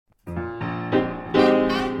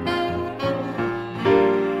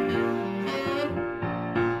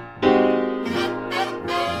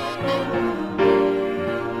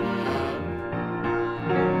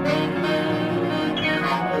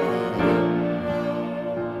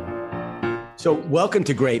So, welcome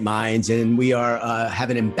to Great Minds, and we are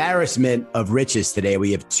have an embarrassment of riches today.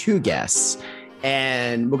 We have two guests,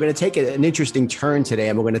 and we're going to take an interesting turn today,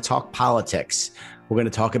 and we're going to talk politics. We're going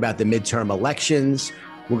to talk about the midterm elections.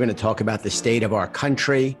 We're going to talk about the state of our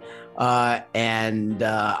country, and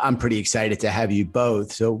I'm pretty excited to have you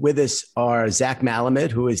both. So, with us are Zach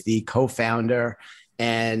Malamud, who is the co-founder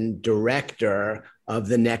and director of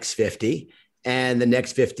the Next 50, and the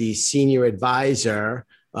Next 50 senior advisor.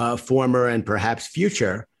 Former and perhaps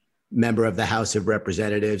future member of the House of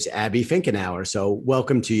Representatives, Abby Finkenauer. So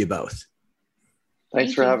welcome to you both.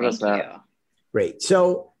 Thanks for having us, Matt. Great.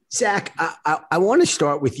 So Zach, I want to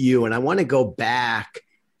start with you, and I want to go back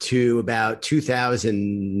to about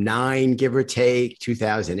 2009, give or take,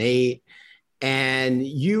 2008. And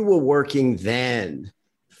you were working then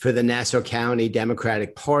for the Nassau County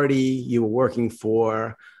Democratic Party. You were working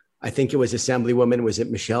for, I think it was Assemblywoman, was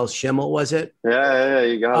it Michelle Schimmel, was it? Yeah,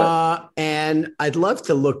 you got it. And I'd love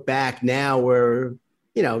to look back now where,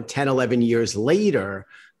 10, 11 years later,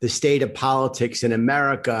 the state of politics in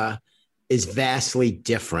America is vastly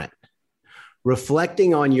different.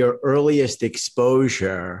 Reflecting on your earliest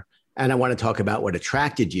exposure, and I want to talk about what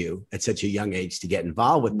attracted you at such a young age to get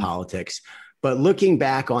involved with politics, but looking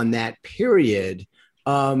back on that period,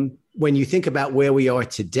 when you think about where we are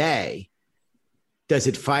today, does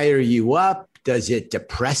it fire you up? Does it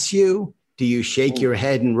depress you? Do you shake your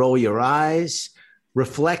head and roll your eyes?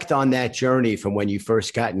 Reflect on that journey from when you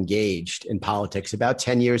first got engaged in politics about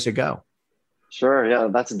 10 years ago. Sure. Yeah,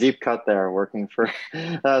 that's a deep cut there, working for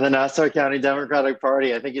the Nassau County Democratic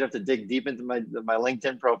Party. I think you'd have to dig deep into my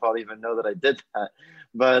LinkedIn profile to even know that I did that.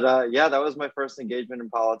 But yeah, that was my first engagement in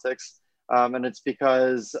politics. And it's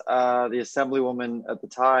because the Assemblywoman at the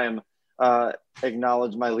time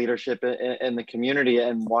acknowledged my leadership in the community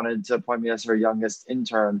and wanted to appoint me as her youngest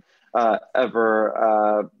intern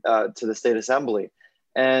ever to the state assembly.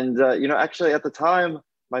 And, actually at the time,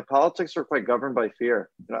 my politics were quite governed by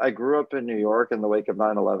fear. I grew up in New York in the wake of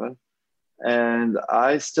 9/11, and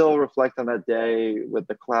I still reflect on that day with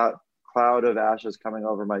the cloud of ashes coming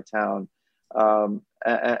over my town, and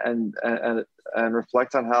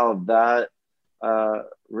reflect on how that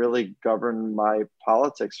really governed my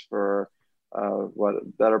politics for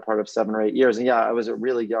better part of 7 or 8 years. And yeah, I was a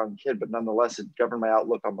really young kid, but nonetheless, it governed my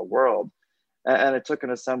outlook on the world. And it took an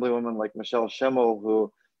Assemblywoman like Michelle Schimmel,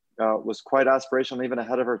 who was quite aspirational, even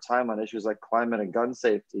ahead of her time on issues like climate and gun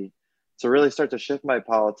safety, to really start to shift my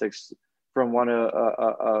politics from one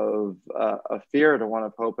of fear to one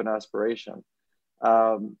of hope and aspiration.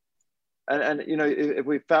 If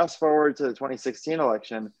we fast forward to the 2016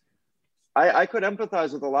 election, I could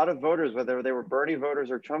empathize with a lot of voters, whether they were Bernie voters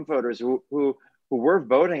or Trump voters, who were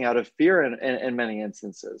voting out of fear in many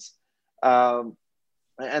instances. And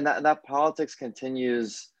that politics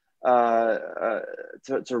continues to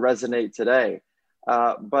resonate today.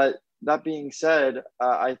 But that being said,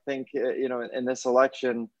 I think, in this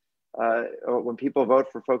election, when people vote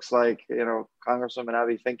for folks like, Congresswoman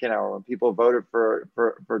Abby Finkenauer, when people voted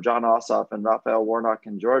for Jon Ossoff and Raphael Warnock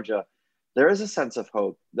in Georgia, there is a sense of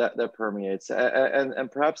hope that permeates. And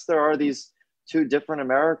perhaps there are these two different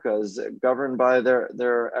Americas governed by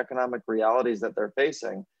their economic realities that they're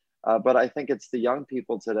facing. But I think it's the young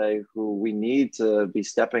people today who we need to be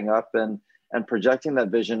stepping up and projecting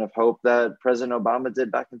that vision of hope that President Obama did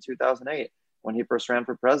back in 2008 when he first ran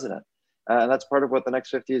for president. And that's part of what the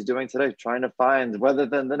Next 50 is doing today, trying to find, whether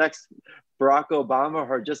than the next Barack Obama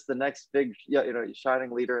or just the next big,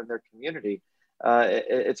 shining leader in their community.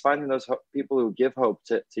 It's finding those people who give hope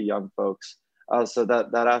to young folks, so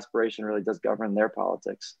that aspiration really does govern their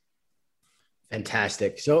politics.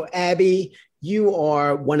 Fantastic. So, Abby, you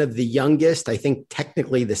are one of the youngest, I think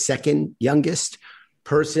technically the second youngest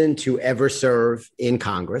person to ever serve in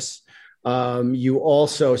Congress. You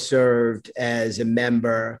also served as a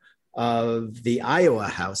member of the Iowa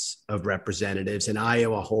House of Representatives, and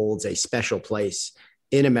Iowa holds a special place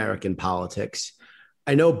in American politics.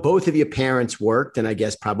 I know both of your parents worked, and I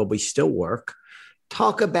guess probably still work.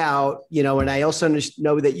 Talk about, and I also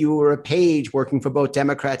know that you were a page working for both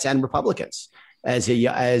Democrats and Republicans as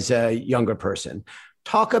a younger person.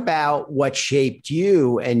 Talk about what shaped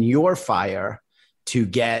you and your fire to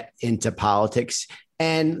get into politics,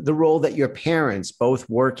 and the role that your parents, both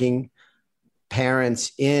working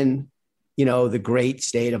parents in, the great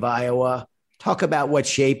state of Iowa. Talk about what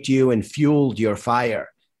shaped you and fueled your fire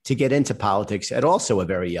to get into politics at also a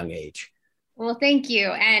very young age. Well, thank you.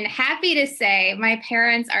 And happy to say my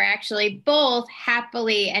parents are actually both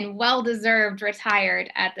happily and well-deserved retired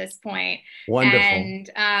at this point. Wonderful.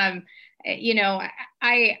 And,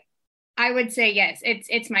 I would say yes.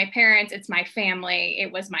 It's my parents, it's my family.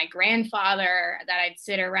 It was my grandfather that I'd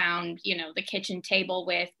sit around, the kitchen table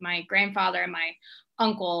with, my grandfather and my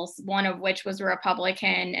uncles, one of which was a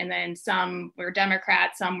Republican, and then some were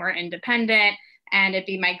Democrats, some were independent. And it'd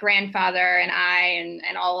be my grandfather and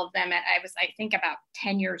and all of them. I was, I think, about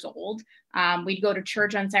 10 years old. We'd go to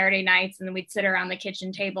church on Saturday nights, and then we'd sit around the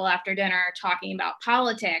kitchen table after dinner talking about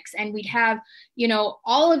politics. And we'd have,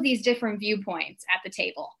 all of these different viewpoints at the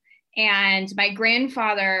table. And my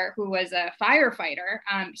grandfather, who was a firefighter,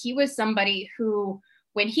 he was somebody who,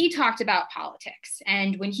 when he talked about politics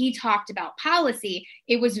and when he talked about policy,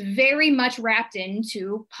 it was very much wrapped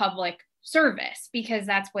into public service, because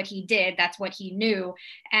that's what he did, that's what he knew.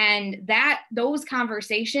 And those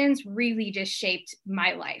conversations really just shaped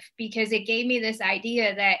my life, because it gave me this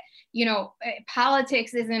idea that,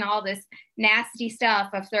 politics isn't all this nasty stuff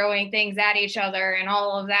of throwing things at each other and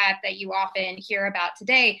all of that you often hear about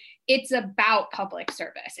today. It's about public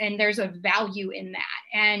service, and there's a value in that.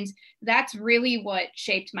 And that's really what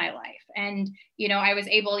shaped my life. And, I was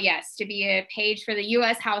able, yes, to be a page for the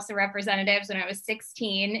U.S. House of Representatives when I was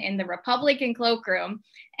 16 in the Republican cloakroom.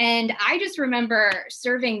 And I just remember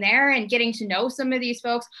serving there and getting to know some of these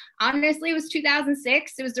folks. Honestly, it was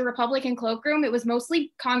 2006. It was the Republican cloakroom. It was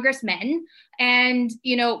mostly congressmen. And,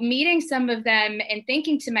 meeting some of them and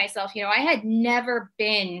thinking to myself, I had never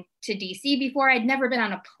been to DC before. I'd never been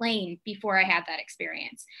on a plane before I had that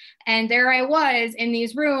experience. And there I was in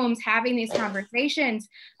these rooms having these conversations.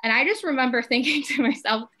 And I just remember thinking to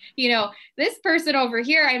myself, this person over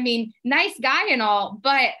here, I mean, nice guy and all,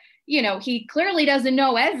 but he clearly doesn't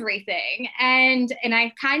know everything. And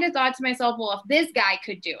I kind of thought to myself, well, if this guy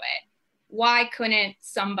could do it, why couldn't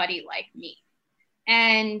somebody like me?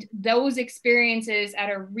 And those experiences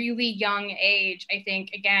at a really young age, I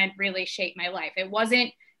think, again, really shaped my life. It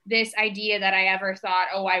wasn't this idea that I ever thought,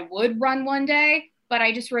 oh, I would run one day, but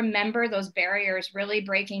I just remember those barriers really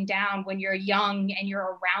breaking down when you're young and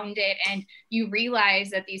you're around it, and you realize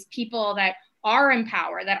that these people that are in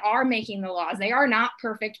power, that are making the laws, they are not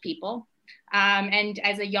perfect people. And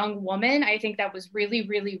as a young woman, I think that was really,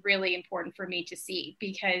 really, really important for me to see,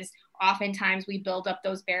 because oftentimes we build up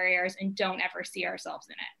those barriers and don't ever see ourselves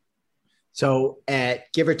in it. So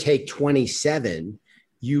at give or take 27,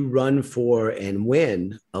 you run for and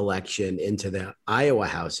win election into the Iowa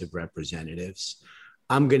House of Representatives.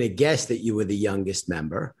 I'm going to guess that you were the youngest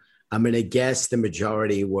member. I'm going to guess the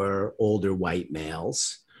majority were older white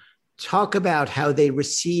males. Talk about how they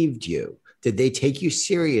received you. Did they take you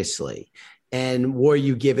seriously? And were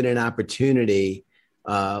you given an opportunity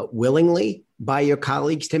willingly by your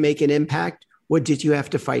colleagues to make an impact, or did you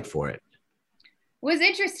have to fight for it? It was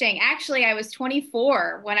interesting. Actually, I was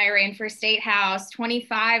 24 when I ran for state house,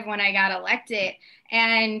 25 when I got elected.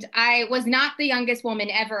 And I was not the youngest woman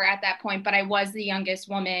ever at that point, but I was the youngest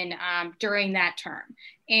woman during that term.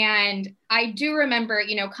 And I do remember,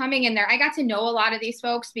 coming in there, I got to know a lot of these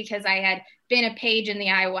folks because I had been a page in the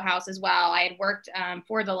Iowa House as well. I had worked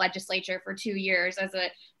for the legislature for 2 years as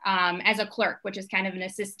a clerk, which is kind of an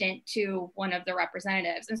assistant to one of the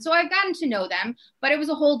representatives. And so I've gotten to know them, but it was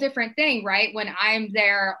a whole different thing, right? When I'm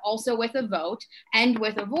there also with a vote and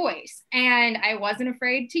with a voice. And I wasn't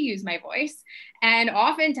afraid to use my voice. And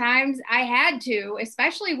oftentimes I had to,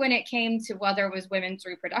 especially when it came to whether it was women's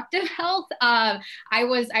reproductive health.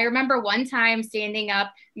 I remember one time standing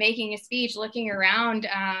up, making a speech, looking around.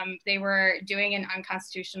 They were doing an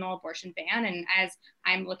unconstitutional abortion ban. And as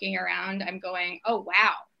I'm looking around, I'm going, oh,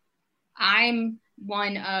 wow, I'm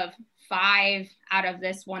one of 5 out of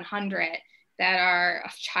this 100 that are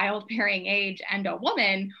of childbearing age and a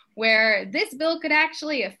woman, where this bill could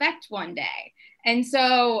actually affect one day. And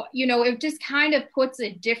so, it just kind of puts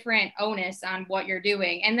a different onus on what you're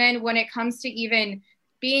doing. And then when it comes to even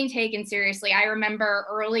being taken seriously, I remember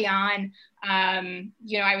early on,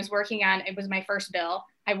 I was working on, it was my first bill.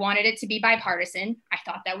 I wanted it to be bipartisan. I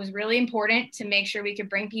thought that was really important to make sure we could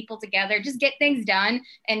bring people together, just get things done,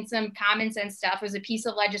 and some common sense stuff. It was a piece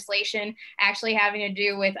of legislation actually having to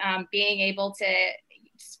do with being able to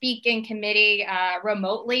speak in committee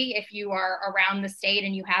remotely if you are around the state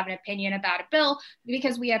and you have an opinion about a bill,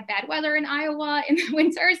 because we have bad weather in Iowa in the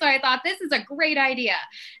winter. So I thought this is a great idea.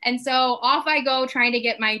 And so off I go trying to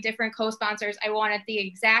get my different co-sponsors. I wanted the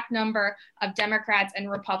exact number of Democrats and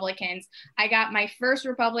Republicans. I got my first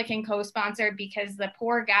Republican co-sponsor because the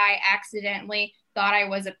poor guy accidentally thought I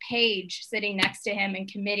was a page sitting next to him in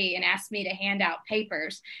committee and asked me to hand out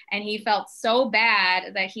papers. And he felt so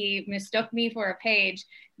bad that he mistook me for a page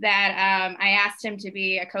that I asked him to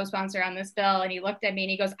be a co-sponsor on this bill. And he looked at me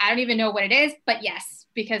and he goes, I don't even know what it is, but yes,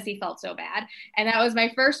 because he felt so bad. And that was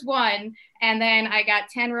my first one. And then I got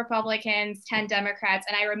 10 Republicans, 10 Democrats.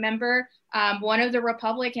 And I remember one of the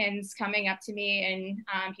Republicans coming up to me,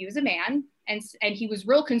 and he was a man. And he was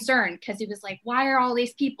real concerned because he was like, why are all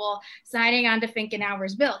these people signing on to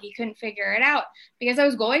Finkenauer's bill? He couldn't figure it out because I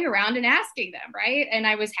was going around and asking them, right? And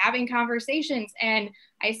I was having conversations, and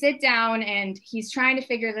I sit down and he's trying to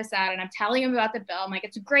figure this out. And I'm telling him about the bill. I'm like,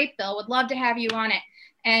 it's a great bill. Would love to have you on it.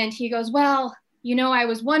 And he goes, well, you know, I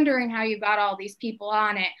was wondering how you got all these people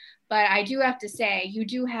on it, but I do have to say, you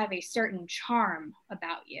do have a certain charm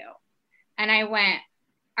about you. And I went,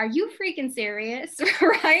 are you freaking serious?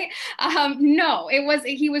 Right? No,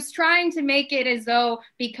 he was trying to make it as though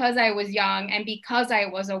because I was young and because I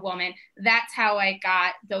was a woman, that's how I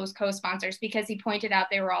got those co-sponsors, because he pointed out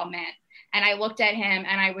they were all men. And I looked at him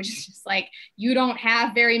and I was just like, you don't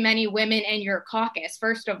have very many women in your caucus,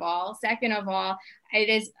 first of all. Second of all, it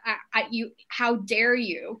is, how dare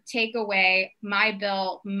you take away my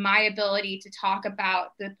bill, my ability to talk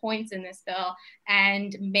about the points in this bill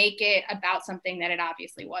and make it about something that it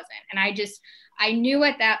obviously wasn't. And I knew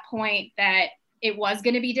at that point that it was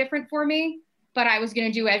going to be different for me, but I was going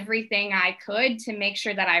to do everything I could to make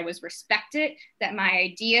sure that I was respected, that my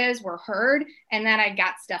ideas were heard, and that I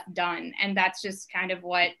got stuff done. And that's just kind of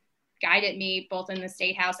what guided me both in the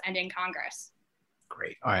State House and in Congress.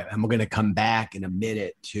 Great. All right. And we're going to come back in a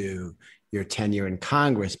minute to your tenure in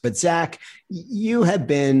Congress. But Zach, you have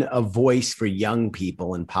been a voice for young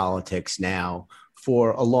people in politics now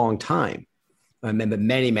for a long time. I remember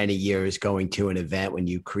many, many years going to an event when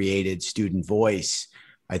you created Student Voice,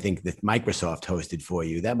 I think that Microsoft hosted for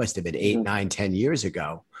you. That must have been 8, 9, 10 years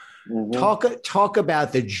ago. Mm-hmm. Talk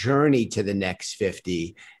about the journey to the next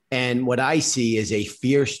 50. And what I see is a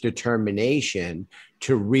fierce determination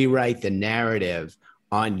to rewrite the narrative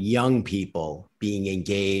on young people being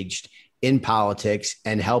engaged in politics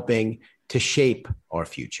and helping to shape our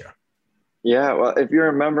future. Yeah, well, if you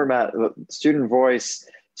remember, Matt, Student Voice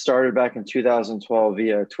started back in 2012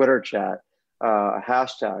 via Twitter chat, a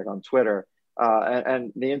hashtag on Twitter.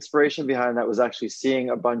 And the inspiration behind that was actually seeing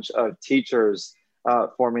a bunch of teachers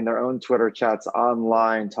forming their own Twitter chats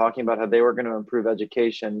online, talking about how they were going to improve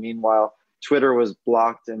education. Meanwhile, Twitter was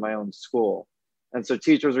blocked in my own school. And so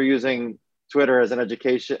teachers were using Twitter as an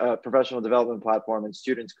education, professional development platform, and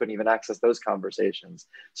students couldn't even access those conversations.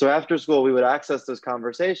 So after school, we would access those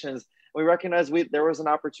conversations. We recognized there was an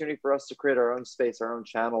opportunity for us to create our own space, our own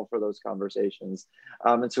channel for those conversations.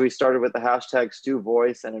 And so we started with the hashtag Stu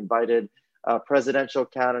Voice and invited presidential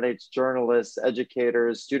candidates, journalists,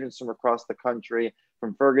 educators, students from across the country,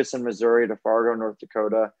 from Ferguson, Missouri to Fargo, North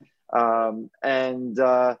Dakota, and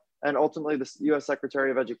ultimately the U.S.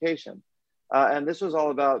 Secretary of Education. And this was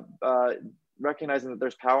all about recognizing that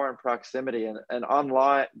there's power in proximity, and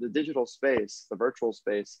online, the digital space, the virtual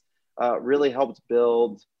space, really helped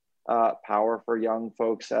build power for young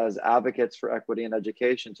folks as advocates for equity in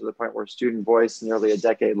education, to the point where Student Voice, nearly a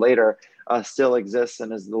decade later, still exists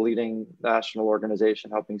and is the leading national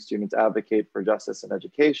organization helping students advocate for justice in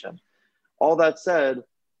education. All that said,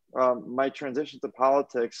 my transition to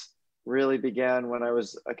politics really began when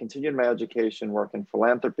I continued my education work in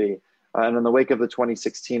philanthropy. And in the wake of the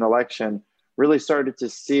 2016 election, really started to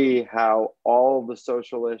see how all the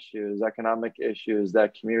social issues, economic issues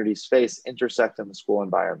that communities face intersect in the school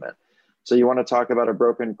environment. So you want to talk about a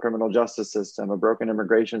broken criminal justice system, a broken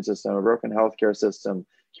immigration system, a broken healthcare system,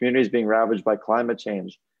 communities being ravaged by climate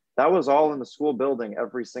change. That was all in the school building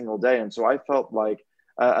every single day. And so I felt like,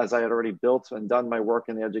 as I had already built and done my work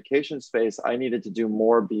in the education space, I needed to do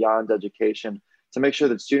more beyond education to make sure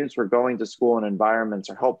that students were going to school in environments,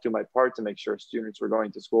 or help do my part to make sure students were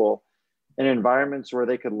going to school in environments where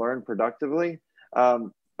they could learn productively,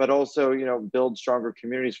 but also, build stronger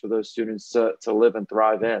communities for those students to live and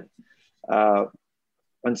thrive in.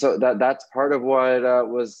 And so that's part of what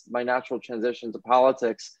was my natural transition to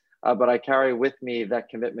politics. But I carry with me that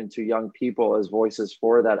commitment to young people as voices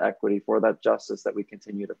for that equity, for that justice that we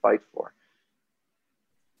continue to fight for.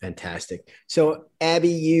 Fantastic. So, Abby,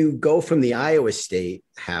 you go from the Iowa State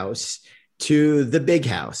House to the big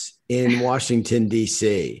house in Washington,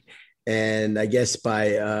 D.C. And I guess by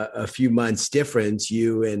a few months difference,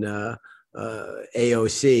 you and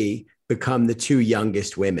AOC become the two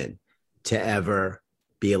youngest women to ever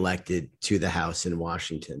be elected to the House in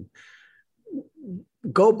Washington.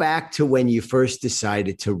 Go back to when you first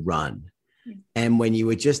decided to run and when you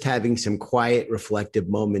were just having some quiet, reflective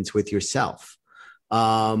moments with yourself.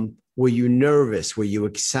 Were you nervous? Were you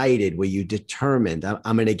excited? Were you determined?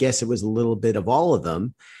 I'm going to guess it was a little bit of all of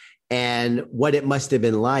them. And what it must have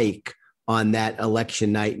been like on that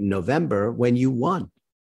election night in November when you won.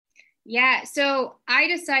 Yeah, so I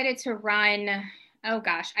decided to run. Oh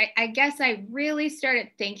gosh, I guess I really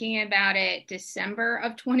started thinking about it December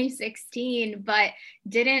of 2016, but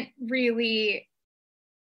didn't really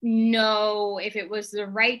know if it was the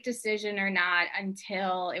right decision or not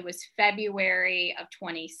until it was February of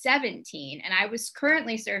 2017. And I was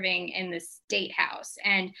currently serving in the state house.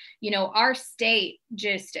 And, you know, our state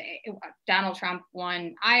just, Donald Trump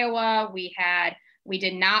won Iowa. We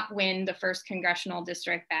did not win the first congressional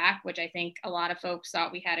district back, which I think a lot of folks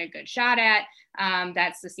thought we had a good shot at.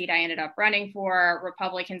 That's the seat I ended up running for.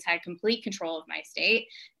 Republicans had complete control of my state.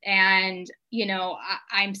 And, you know,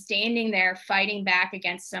 I'm standing there fighting back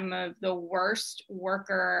against some of the worst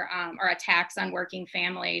worker or attacks on working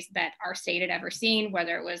families that our state had ever seen,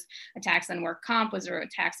 whether it was attacks on work comp, was there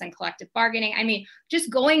attacks on collective bargaining. I mean,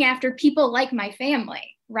 just going after people like my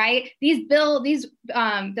family. Right? Those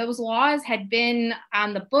laws had been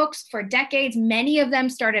on the books for decades. Many of them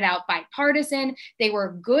started out bipartisan. They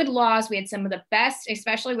were good laws. We had some of the best,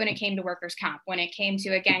 especially when it came to workers' comp, when it came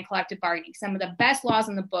to, again, collective bargaining, some of the best laws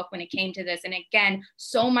in the book when it came to this. And again,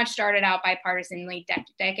 so much started out bipartisanly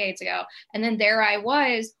decades ago. And then there I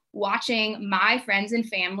was watching my friends and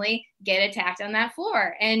family get attacked on that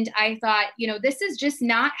floor. And I thought, you know, this is just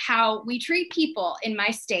not how we treat people in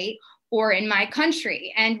my state or in my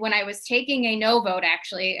country. And when I was taking a no vote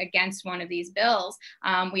actually against one of these bills,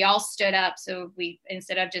 we all stood up. So we,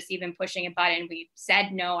 instead of just even pushing a button, we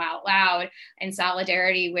said no out loud in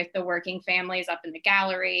solidarity with the working families up in the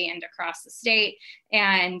gallery and across the state.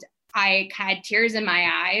 And I had tears in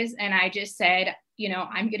my eyes. And I just said, you know,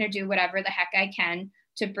 I'm going to do whatever the heck I can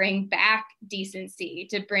to bring back decency,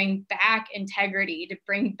 to bring back integrity, to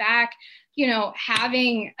bring back, you know,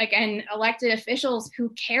 having, again, elected officials who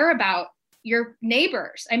care about your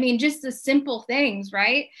neighbors. I mean, just the simple things,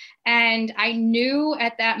 right? And I knew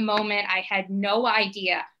at that moment, I had no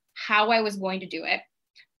idea how I was going to do it,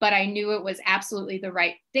 but I knew it was absolutely the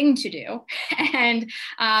right thing to do and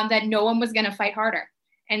that no one was going to fight harder.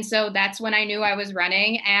 And so that's when I knew I was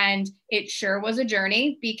running, and it sure was a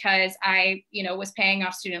journey because I, you know, was paying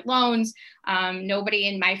off student loans. Nobody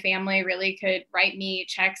in my family really could write me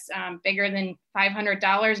checks bigger than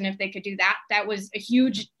 $500. And if they could do that, that was a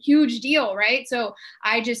huge, huge deal, right? So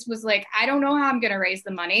I just was like, I don't know how I'm going to raise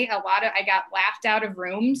the money. I got laughed out of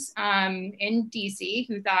rooms in DC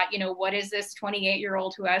who thought, you know, what is this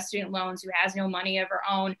 28-year-old who has student loans, who has no money of her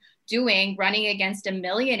own, doing, running against a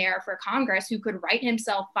millionaire for Congress who could write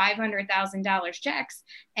himself $500,000 checks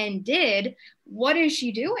and did. What is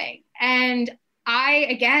she doing? And I,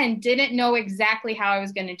 again, didn't know exactly how I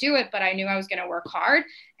was going to do it, but I knew I was going to work hard.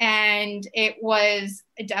 And it was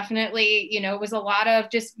definitely, you know, it was a lot of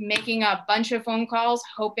just making a bunch of phone calls,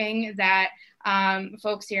 hoping that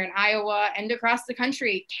folks here in Iowa and across the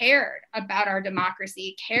country cared about our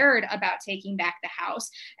democracy, cared about taking back the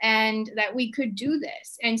House, and that we could do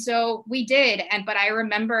this. And so we did. But I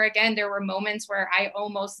remember, again, there were moments where I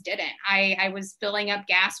almost didn't. I was filling up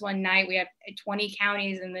gas one night. We had 20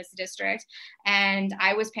 counties in this district, and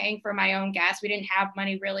I was paying for my own gas. We didn't have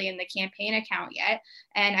money really in the campaign account yet.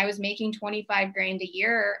 And I was making $25,000 a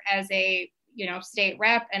year as a state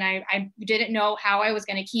rep. And I didn't know how I was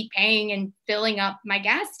going to keep paying and filling up my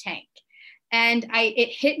gas tank. And it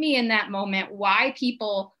hit me in that moment why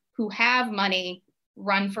people who have money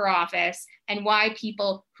run for office and why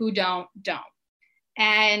people who don't.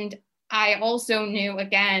 And I also knew,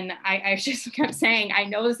 again, I just kept saying, I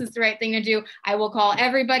know this is the right thing to do. I will call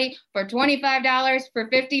everybody for $25, for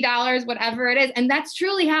 $50, whatever it is. And that's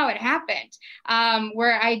truly how it happened,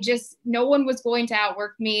 where no one was going to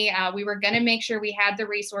outwork me. We were going to make sure we had the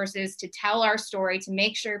resources to tell our story, to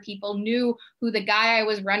make sure people knew who the guy I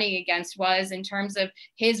was running against was in terms of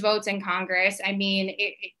his votes in Congress. I mean,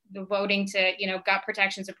 the voting to, gut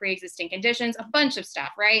protections of pre-existing conditions, a bunch of stuff,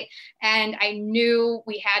 right? And I knew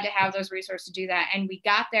we had to have those resources to do that. And we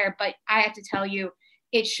got there, but I have to tell you,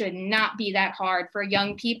 it should not be that hard for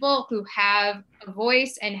young people who have a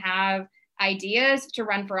voice and have ideas to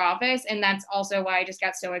run for office. And that's also why I just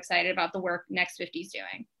got so excited about the work Next 50 is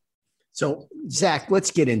doing. So, Zach,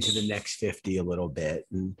 let's get into the Next 50 a little bit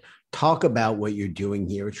and talk about what you're doing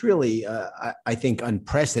here. It's really, I think,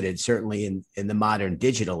 unprecedented, certainly in the modern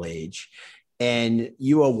digital age. And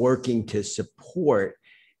you are working to support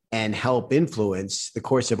and help influence the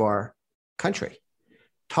course of our country.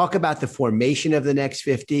 Talk about the formation of the Next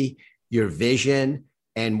 50, your vision,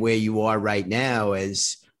 and where you are right now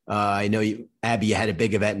as I know you, Abby, you had a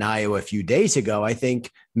big event in Iowa a few days ago. I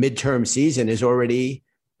think midterm season is already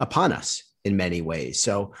upon us in many ways.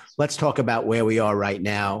 So let's talk about where we are right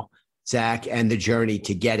now, Zach, and the journey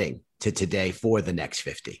to getting to today for the next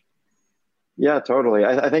 50. Yeah, totally.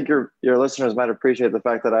 I think your listeners might appreciate the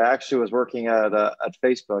fact that I actually was working at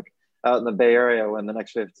Facebook out in the Bay Area when the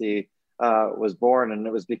Next 50 was born, and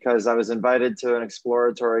it was because I was invited to an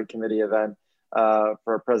exploratory committee event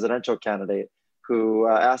for a presidential candidate who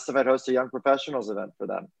asked if I'd host a young professionals event for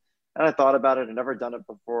them. And I thought about it. I'd never done it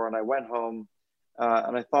before, and I went home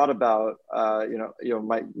and I thought about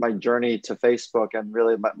my journey to Facebook and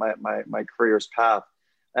really my career's path.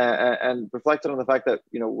 And reflected on the fact that,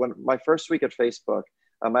 when my first week at Facebook,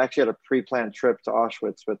 I actually had a pre-planned trip to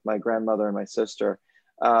Auschwitz with my grandmother and my sister.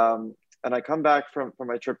 And I come back from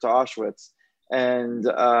my trip to Auschwitz and,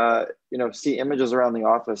 see images around the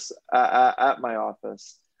office, at my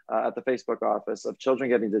office, at the Facebook office, of children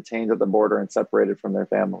getting detained at the border and separated from their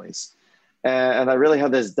families. And I really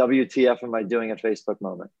had this WTF am I doing at Facebook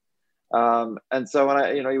moment. And so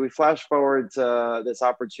when we flash forward to this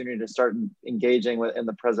opportunity to start engaging in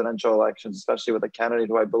the presidential elections, especially with a candidate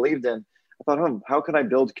who I believed in, I thought, how can I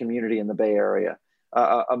build community in the Bay Area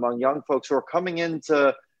among young folks who are coming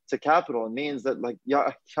into Capitol? It means that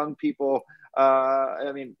young people,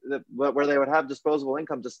 where they would have disposable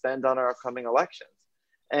income to spend on our upcoming elections.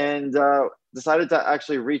 And decided to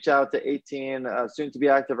actually reach out to 18 soon to be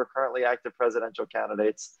active or currently active presidential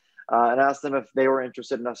candidates and asked them if they were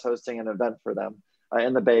interested in us hosting an event for them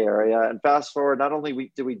in the Bay Area. And fast forward, not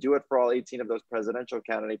only did we do it for all 18 of those presidential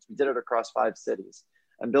candidates, we did it across 5 cities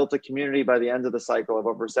and built a community by the end of the cycle of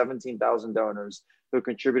over 17,000 donors who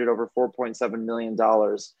contributed over $4.7 million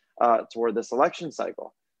toward this election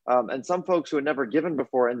cycle. And some folks who had never given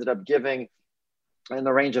before ended up giving in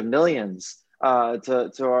the range of millions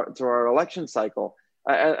to our election cycle.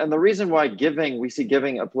 And the reason why we see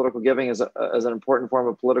political giving as an important form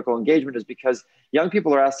of political engagement is because young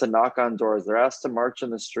people are asked to knock on doors, they're asked to march in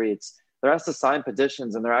the streets, they're asked to sign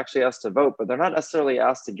petitions, and they're actually asked to vote, but they're not necessarily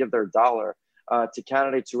asked to give their dollar to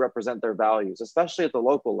candidates who represent their values, especially at the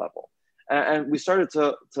local level. And we started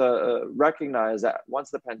to recognize that once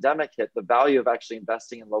the pandemic hit, the value of actually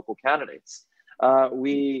investing in local candidates.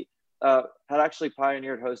 We had actually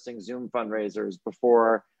pioneered hosting Zoom fundraisers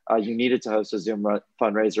before you needed to host a Zoom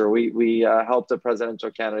fundraiser. We helped a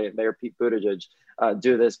presidential candidate, Mayor Pete Buttigieg,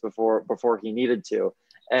 do this before he needed to.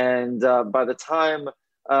 And by the time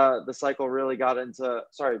the cycle really by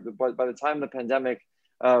the time the pandemic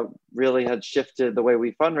really had shifted the way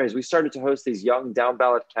we fundraise, we started to host these young down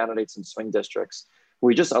ballot candidates in swing districts who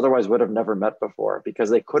we just otherwise would have never met before because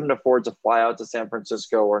they couldn't afford to fly out to San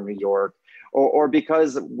Francisco or New York, or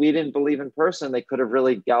because we didn't believe in person, they could have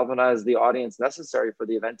really galvanized the audience necessary for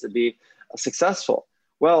the event to be successful.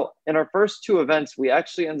 Well, in our first 2 events, we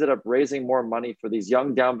actually ended up raising more money for these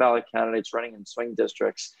young down ballot candidates running in swing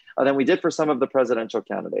districts than we did for some of the presidential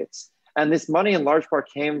candidates. And this money in large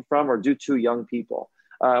part came from or due to young people.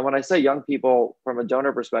 When I say young people, from a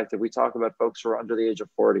donor perspective, we talk about folks who are under the age of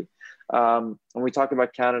 40. And we talk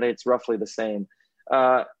about candidates roughly the same.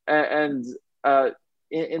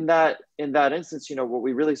 In that instance, what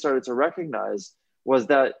we really started to recognize was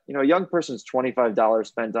that, a young person's $25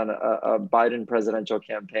 spent on a Biden presidential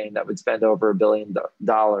campaign that would spend over $1 billion,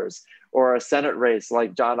 or a Senate race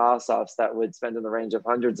like Jon Ossoff's that would spend in the range of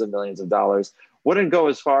hundreds of millions of dollars, wouldn't go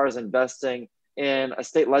as far as investing in a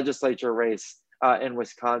state legislature race in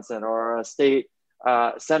Wisconsin, or a state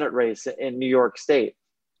Senate race in New York State.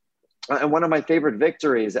 And one of my favorite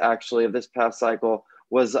victories, actually, of this past cycle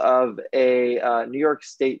was of a New York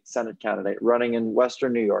State Senate candidate running in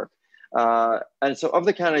Western New York. And so of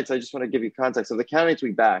the candidates, I just want to give you context. Of the candidates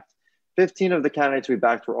we backed, 15 of the candidates we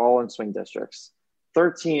backed were all in swing districts.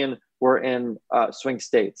 13 were in swing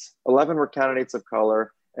states. 11 were candidates of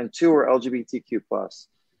color, and 2 were LGBTQ+.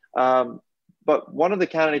 But one of the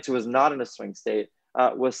candidates who was not in a swing state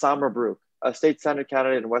was Samra Brook, a state Senate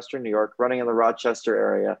candidate in Western New York, running in the Rochester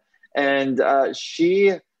area. And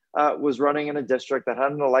she was running in a district that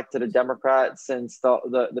hadn't elected a Democrat since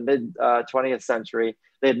the mid 20th century.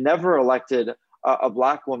 They had never elected a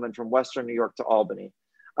Black woman from Western New York to Albany.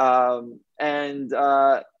 And in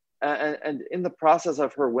the process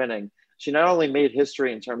of her winning, she not only made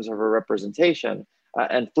history in terms of her representation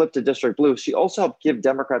and flipped to District Blue, she also helped give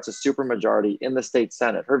Democrats a supermajority in the state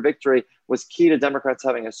Senate. Her victory was key to Democrats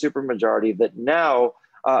having a supermajority that now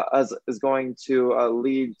is going to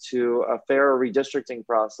lead to a fairer redistricting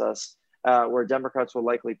process where Democrats will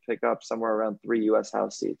likely pick up somewhere around 3 U.S.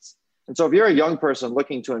 House seats. And so if you're a young person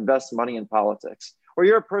looking to invest money in politics, or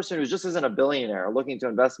you're a person who just isn't a billionaire looking to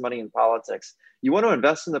invest money in politics, you want to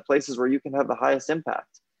invest in the places where you can have the highest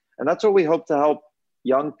impact. And that's what we hope to help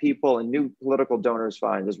young people and new political donors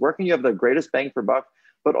find, is where can you have the greatest bang for buck,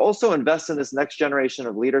 but also invest in this next generation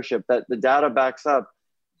of leadership that the data backs up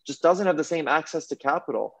just doesn't have the same access to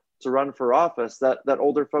capital to run for office that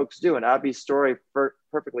older folks do. And Abby's story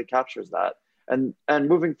perfectly captures that. And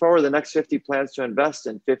moving forward, the next 50 plans to invest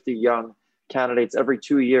in 50 young candidates every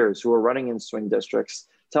 2 years who are running in swing districts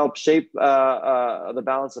to help shape the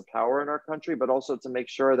balance of power in our country, but also to make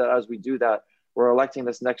sure that as we do that, we're electing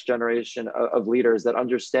this next generation of leaders that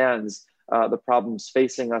understands the problems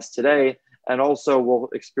facing us today, and also will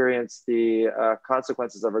experience the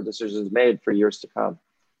consequences of our decisions made for years to come.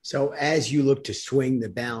 So as you look to swing the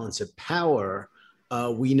balance of power,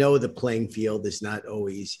 we know the playing field is not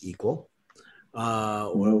always equal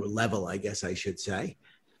or level, I guess I should say.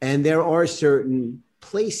 And there are certain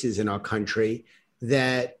places in our country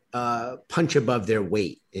that punch above their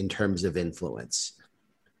weight in terms of influence.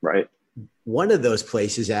 Right. One of those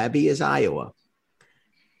places, Abby, is Iowa.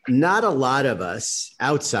 Not a lot of us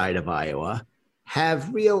outside of Iowa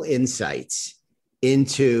have real insights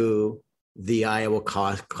into the Iowa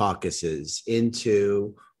caucuses,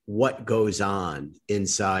 into what goes on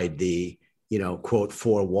inside the, quote,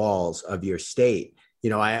 four walls of your state.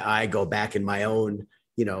 I go back in my own,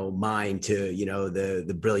 mind to,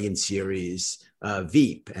 the brilliant series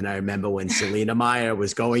Veep. And I remember when Selena Meyer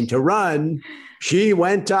was going to run, she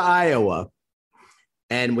went to Iowa.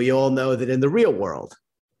 And we all know that in the real world,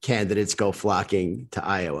 candidates go flocking to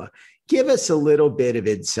Iowa. Give us a little bit of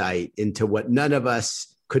insight into what none of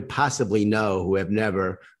us could possibly know who have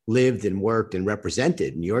never lived and worked and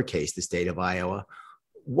represented, in your case, the state of Iowa.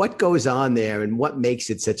 What goes on there and what makes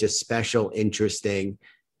it such a special, interesting,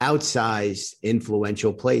 outsized,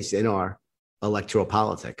 influential place in our electoral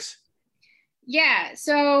politics? Yeah.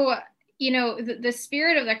 So, the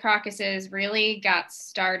spirit of the caucuses really got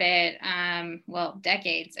started,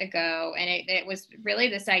 decades ago. And it was really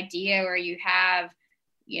this idea where you have,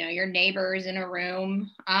 your neighbors in a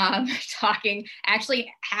room having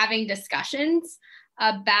discussions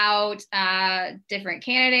about different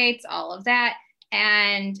candidates, all of that.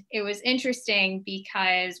 And it was interesting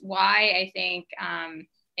because why I think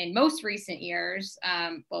in most recent years,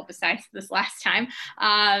 besides this last time,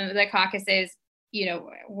 the caucuses,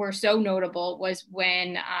 were so notable was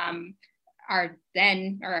when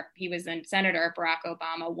he was then Senator Barack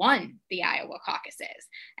Obama won the Iowa caucuses.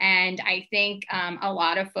 And I think a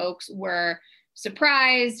lot of folks were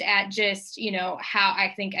surprised at just, how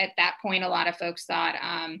I think at that point, a lot of folks thought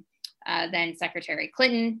then Secretary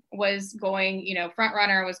Clinton was going, front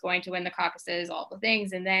runner, was going to win the caucuses, all the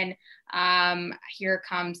things. And then here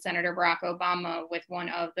comes Senator Barack Obama with one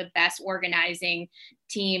of the best organizing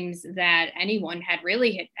teams that anyone had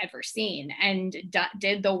ever seen, and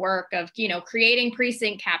did the work of, creating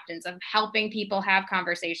precinct captains, of helping people have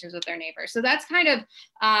conversations with their neighbors. So that's kind of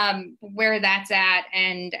where that's at.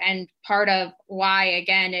 And part of why,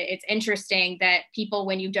 again, it's interesting that people,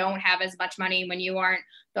 when you don't have as much money, when you aren't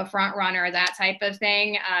the front runner, that type of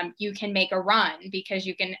thing, you can make a run because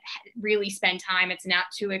you can really spend time. It's not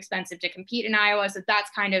too expensive to compete in Iowa. So that's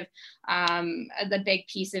kind of the big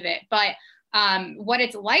piece of it. But what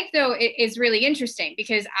it's like, though, is really interesting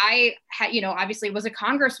because I obviously was a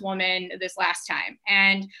congresswoman this last time,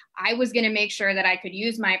 and I was going to make sure that I could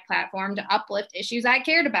use my platform to uplift issues I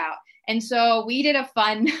cared about. And so we did a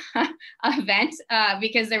fun event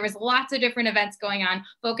because there was lots of different events going on,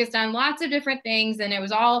 focused on lots of different things. And it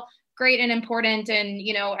was all great and important. And,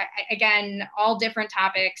 again, all different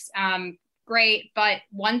topics. Great. But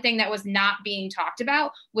one thing that was not being talked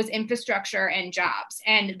about was infrastructure and jobs.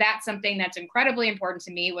 And that's something that's incredibly important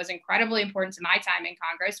to me, was incredibly important to my time in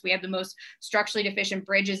Congress. We have the most structurally deficient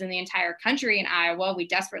bridges in the entire country in Iowa. We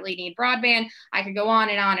desperately need broadband. I could go on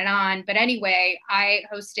and on and on. But anyway, I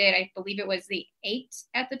hosted, I believe it was the 8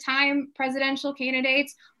 at the time, presidential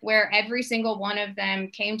candidates, where every single one of them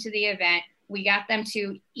came to the event. We got them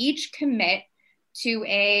to each commit to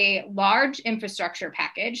a large infrastructure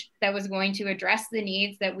package that was going to address the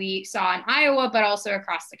needs that we saw in Iowa, but also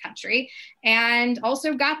across the country, and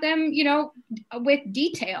also got them, with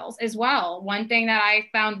details as well. One thing that I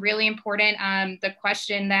found really important, the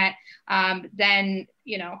question that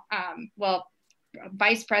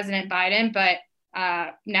Vice President Biden, but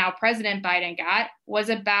now President Biden got, was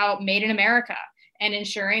about Made in America. and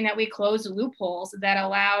ensuring that we closed loopholes that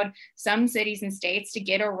allowed some cities and states to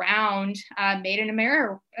get around Made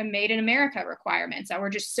in America requirements that were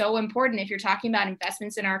just so important. If you're talking about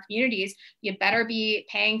investments in our communities, you better be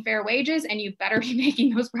paying fair wages and you better be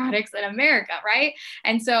making those products in America, right?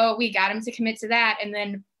 And so we got him to commit to that. And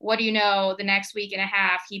then what do you know, the next week and a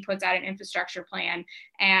half, he puts out an infrastructure plan.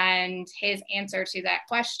 And his answer to that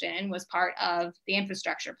question was part of the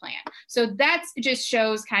infrastructure plan. So that just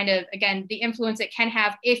shows kind of, again, the influence it can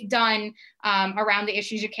have if done around the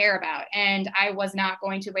issues you care about. And I was not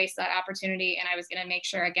going to waste that opportunity. And I was going to make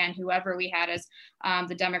sure, again, whoever we had as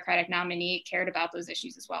the Democratic nominee cared about those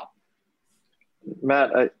issues as well. Matt,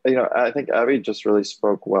 I think Abby just really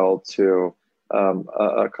spoke well to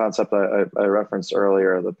a concept I referenced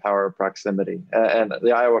earlier, the power of proximity. And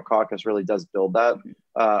the Iowa caucus really does build that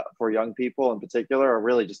for young people in particular, or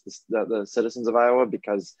really just the citizens of Iowa,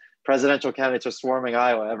 because presidential candidates are swarming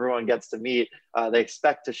Iowa. Everyone gets to meet. They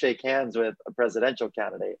expect to shake hands with a presidential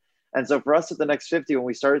candidate. And so for us at the Next 50, when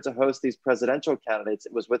we started to host these presidential candidates,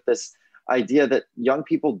 it was with this idea that young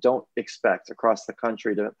people don't expect across the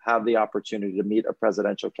country to have the opportunity to meet a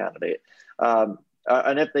presidential candidate.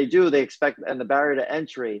 And if they do, they expect, and the barrier to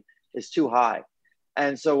entry is too high.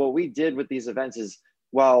 And so what we did with these events is,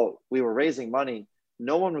 while we were raising money,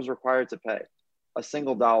 no one was required to pay a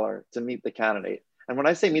single dollar to meet the candidate. And when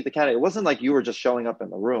I say meet the candidate, it wasn't like you were just showing up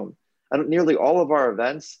in the room. And nearly all of our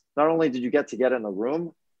events, not only did you get in the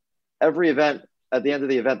room, every event, at the end of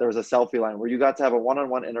the event, there was a selfie line where you got to have a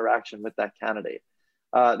one-on-one interaction with that candidate.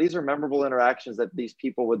 These are memorable interactions that these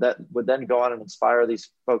people would then go on and inspire these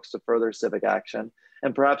folks to further civic action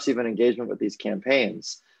and perhaps even engagement with these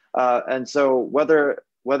campaigns. And so whether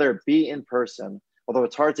it be in person, although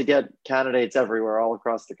it's hard to get candidates everywhere all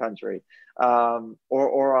across the country,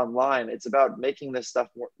 or online, it's about making this stuff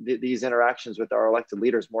these interactions with our elected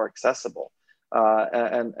leaders more accessible.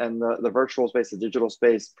 And the virtual space, the digital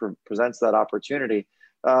space presents that opportunity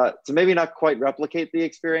to maybe not quite replicate the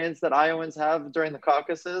experience that Iowans have during the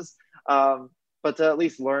caucuses, but to at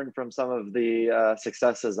least learn from some of the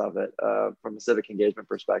successes of it from a civic engagement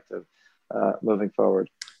perspective moving forward.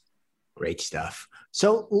 Great stuff.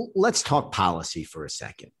 So let's talk policy for a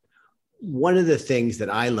second. One of the things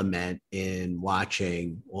that I lament in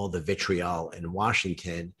watching all the vitriol in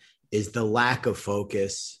Washington is the lack of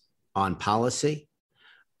focus on policy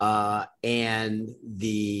and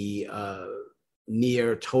the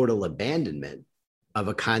near total abandonment of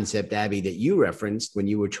a concept, Abby, that you referenced when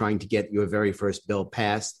you were trying to get your very first bill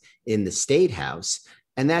passed in the State House,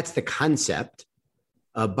 and that's the concept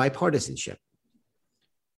of bipartisanship.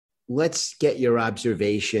 Let's get your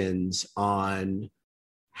observations on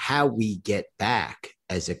how we get back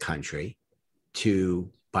as a country to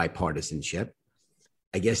bipartisanship.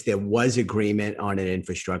 I guess there was agreement on an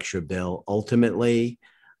infrastructure bill. Ultimately,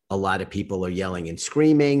 a lot of people are yelling and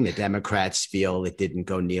screaming. The Democrats feel it didn't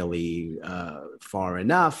go nearly far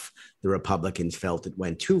enough. The Republicans felt it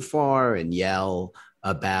went too far and yell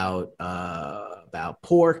about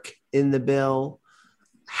pork in the bill.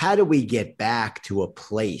 How do we get back to a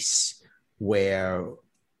place where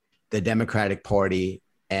the Democratic Party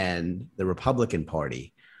and the Republican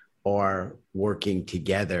Party are working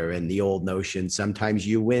together? And the old notion, sometimes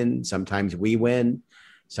you win, sometimes we win,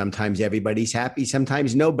 sometimes everybody's happy,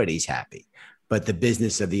 sometimes nobody's happy. But the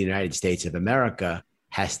business of the United States of America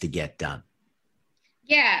has to get done.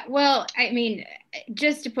 Yeah, well, I mean,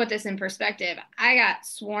 just to put this in perspective, I got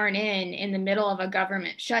sworn in the middle of a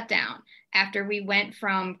government shutdown after we went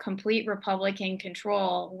from complete Republican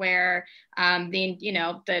control, where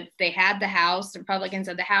they had the House, the Republicans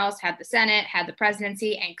of the House had the Senate, had the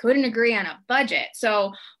presidency, and couldn't agree on a budget.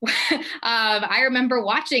 So I remember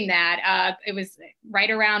watching that. It was right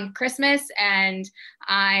around Christmas, and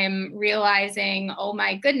I'm realizing, oh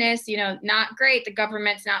my goodness, not great. The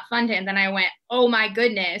government's not funded. And then I went, oh my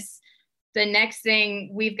goodness. The next thing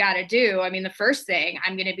we've got to do, I mean, the first thing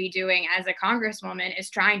I'm going to be doing as a congresswoman is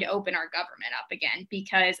trying to open our government up again,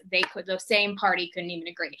 because the same party couldn't even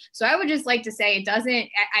agree. So I would just like to say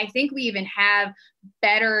I think we even have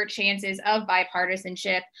better chances of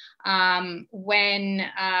bipartisanship when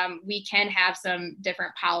we can have some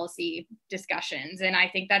different policy discussions. And I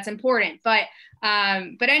think that's important. But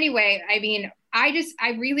anyway, I mean,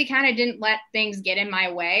 I really kind of didn't let things get in my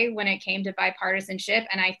way when it came to bipartisanship.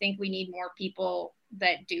 And I think we need more people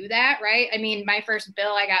that do that, right? I mean, my first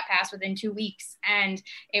bill I got passed within 2 weeks, and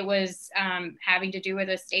it was having to do with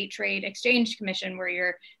a state trade exchange commission, where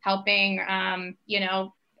you're helping,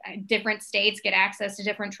 different states get access to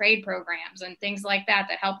different trade programs and things like that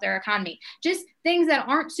that help their economy. Just things that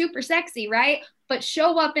aren't super sexy, right? But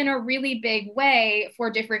show up in a really big way for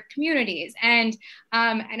different communities. And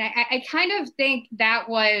I kind of think that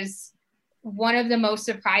was one of the most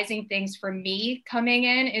surprising things for me coming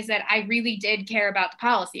in, is that I really did care about the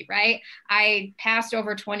policy, right? I passed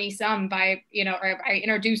over 20 some I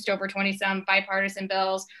introduced over 20 some bipartisan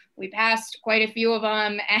bills. We passed quite a few of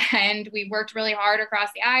them, and we worked really hard across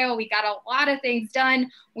the aisle. We got a lot of things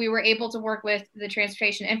done. We were able to work with the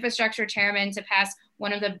Transportation Infrastructure Chairman to pass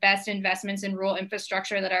one of the best investments in rural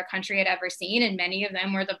infrastructure that our country had ever seen. And many of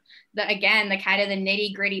them were the kind of the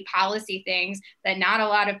nitty gritty policy things that not a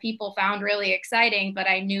lot of people found really exciting, but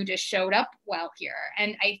I knew just showed up well here.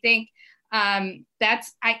 And I think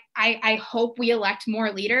I hope we elect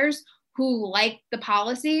more leaders who like the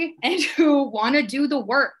policy and who want to do the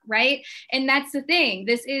work, right? And that's the thing.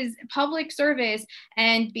 This is public service,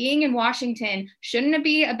 and being in Washington shouldn't it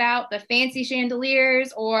be about the fancy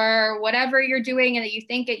chandeliers or whatever you're doing and that you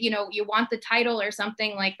think it, you want the title or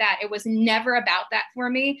something like that. It was never about that for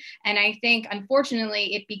me. And I think,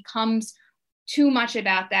 unfortunately, it becomes too much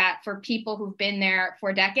about that for people who've been there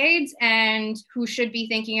for decades and who should be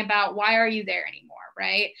thinking about, why are you there anymore?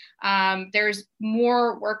 Right? There's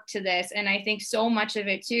more work to this. And I think so much of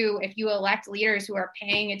it too, if you elect leaders who are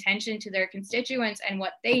paying attention to their constituents and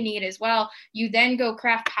what they need as well, you then go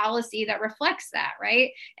craft policy that reflects that, right?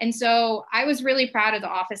 And so I was really proud of the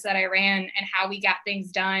office that I ran and how we got things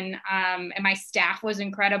done. And my staff was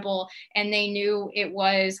incredible, and they knew it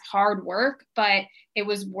was hard work, but it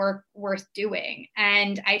was work worth doing.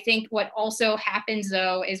 And I think what also happens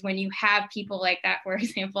though, is when you have people like that, for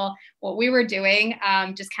example, what we were doing,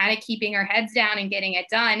 just kind of keeping our heads down and getting it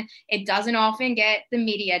done, it doesn't often get the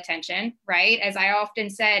media attention, right? As I often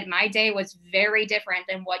said, my day was very different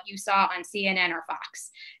than what you saw on CNN or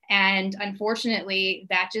Fox. And unfortunately,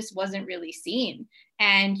 that just wasn't really seen.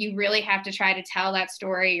 And you really have to try to tell that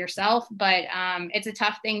story yourself. But it's a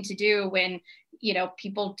tough thing to do when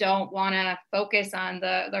people don't want to focus on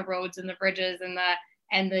the roads and the bridges and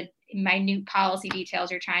the minute policy details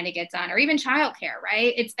you're trying to get done, or even childcare,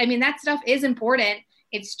 right? That stuff is important.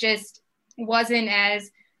 It's just wasn't as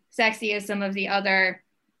sexy as some of the other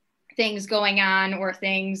things going on, or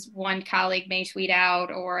things one colleague may tweet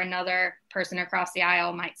out or another person across the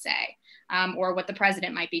aisle might say, or what the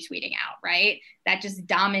president might be tweeting out, right? That just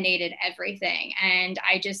dominated everything. And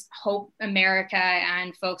I just hope America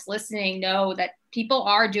and folks listening know that people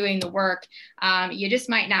are doing the work. You just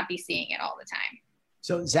might not be seeing it all the time.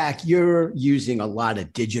 So, Zach, you're using a lot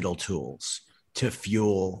of digital tools to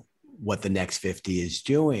fuel what the Next 50 is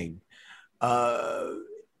doing.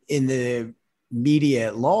 In the media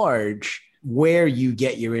at large, where you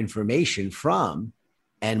get your information from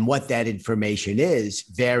and what that information is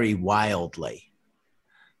vary wildly.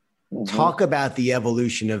 Mm-hmm. Talk about the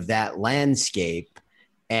evolution of that landscape,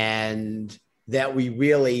 and that we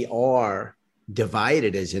really are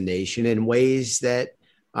divided as a nation in ways that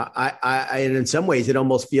and in some ways it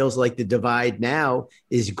almost feels like the divide now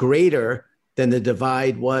is greater than the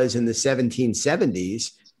divide was in the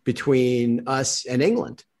 1770s between us and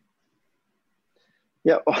England.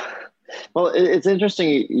 Yeah, well, it's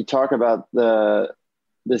interesting you talk about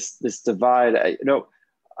this divide.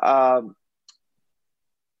 A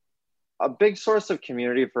big source of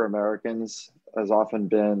community for Americans has often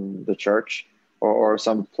been the church or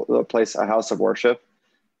some place, a house of worship.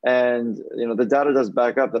 And the data does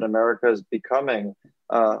back up that America is becoming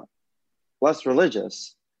less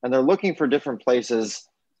religious, and they're looking for different places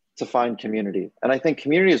to find community. And I think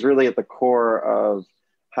community is really at the core of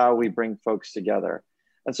how we bring folks together.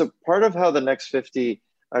 And so part of how the Next 50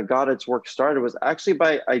 got its work started was actually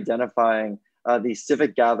by identifying these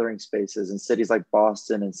civic gathering spaces in cities like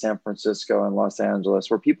Boston and San Francisco and Los Angeles,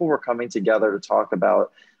 where people were coming together to talk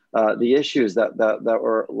about the issues that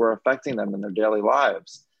were affecting them in their daily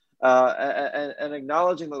lives. And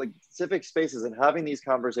acknowledging the civic spaces and having these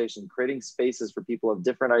conversations, creating spaces for people of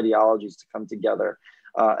different ideologies to come together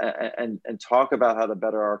and talk about how to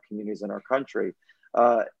better our communities and our country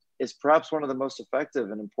is perhaps one of the most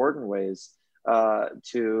effective and important ways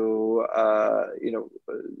to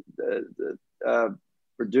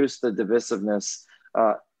reduce the divisiveness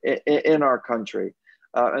in our country.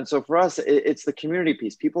 And so for us, it's the community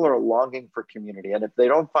piece. People are longing for community. And if they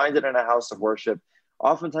don't find it in a house of worship,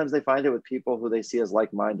 oftentimes they find it with people who they see as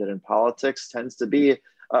like-minded, and politics tends to be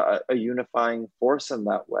a unifying force in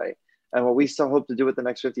that way. And what we still hope to do with the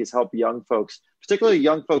Next 50 is help young folks, particularly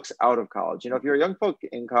young folks out of college. If you're a young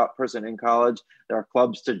person in college, there are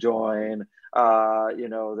clubs to join. There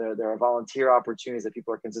are volunteer opportunities that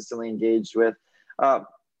people are consistently engaged with.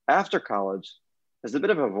 after college, there's a bit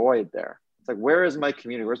of a void there. It's like, where is my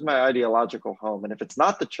community? Where's my ideological home? And if it's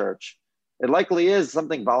not the church, it likely is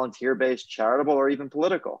something volunteer-based, charitable, or even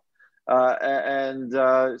political.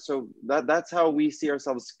 So that's how we see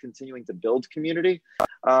ourselves continuing to build community,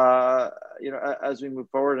 as we move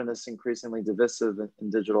forward in this increasingly divisive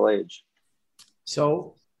and digital age.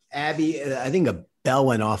 So, Abby, I think a bell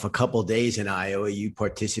went off a couple of days in Iowa. You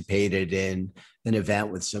participated in an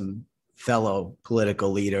event with some fellow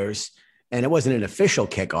political leaders, and it wasn't an official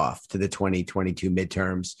kickoff to the 2022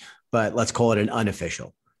 midterms, but let's call it an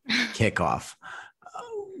unofficial kickoff.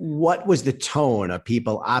 What was the tone? Are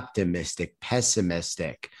people optimistic,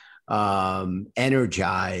 pessimistic,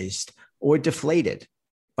 energized, or deflated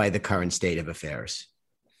by the current state of affairs?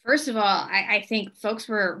 First of all, I think folks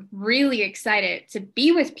were really excited to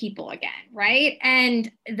be with people again, right?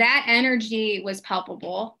 And that energy was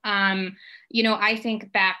palpable. I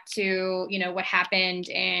think back to, what happened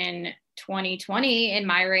in 2020 in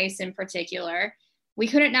my race in particular. We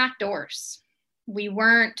couldn't knock doors. We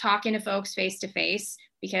weren't talking to folks face to face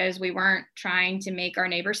because we weren't trying to make our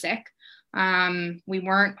neighbor sick. We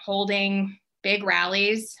weren't holding big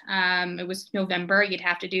rallies. It was November. You'd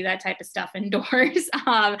have to do that type of stuff indoors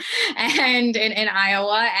and in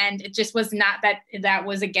Iowa. And it just was not that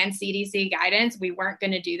was against CDC guidance. We weren't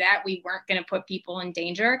going to do that. We weren't going to put people in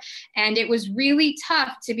danger. And it was really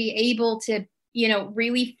tough to be able to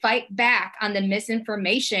really fight back on the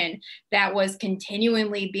misinformation that was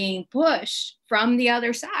continually being pushed from the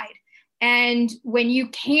other side. And when you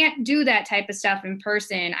can't do that type of stuff in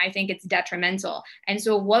person, I think it's detrimental. And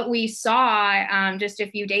so what we saw just a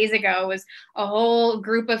few days ago was a whole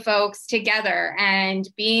group of folks together and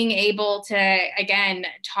being able to, again,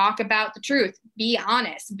 talk about the truth, be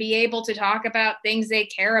honest, be able to talk about things they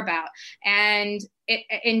care about. And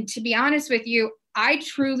to be honest with you, I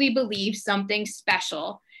truly believe something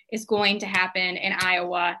special is going to happen in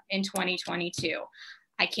Iowa in 2022.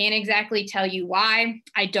 I can't exactly tell you why.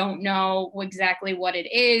 I don't know exactly what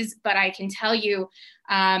it is, but I can tell you,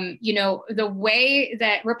 the way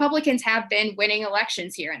that Republicans have been winning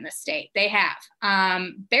elections here in the state. They have,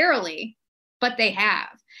 barely, but they have.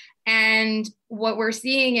 And what we're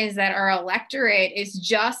seeing is that our electorate is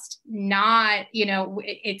just not,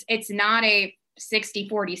 it's not a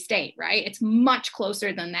 60-40 state, right? It's much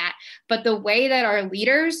closer than that. But the way that our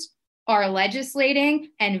leaders are legislating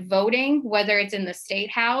and voting, whether it's in the state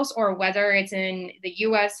house or whether it's in the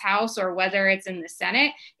US House or whether it's in the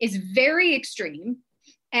Senate, is very extreme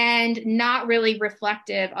and not really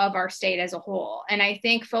reflective of our state as a whole. And I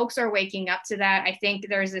think folks are waking up to that. I think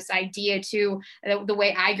there's this idea too, the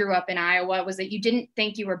way I grew up in Iowa was that you didn't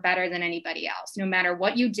think you were better than anybody else, no matter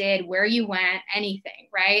what you did, where you went, anything,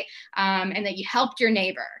 right? And that you helped your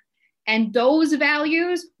neighbor. And those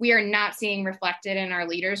values we are not seeing reflected in our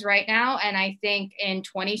leaders right now. And I think in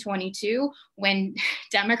 2022, when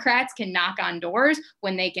Democrats can knock on doors,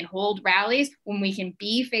 when they can hold rallies, when we can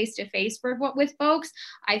be face to face with folks,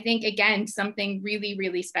 I think, again, something really,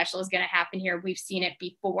 really special is going to happen here. We've seen it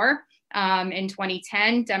before in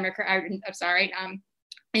 2010,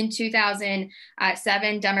 in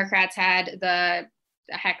 2007, Democrats had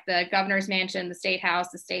the governor's mansion, the state house,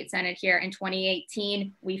 the state senate here. In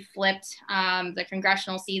 2018, we flipped the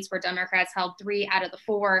congressional seats where Democrats held 3 out of the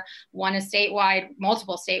 4, won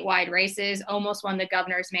multiple statewide races, almost won the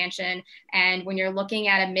governor's mansion. And when you're looking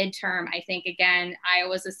at a midterm, I think, again,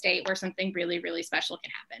 Iowa's a state where something really, really special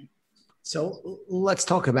can happen. So let's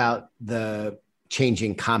talk about the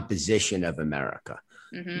changing composition of America.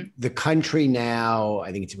 Mm-hmm. The country now,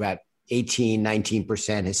 I think it's about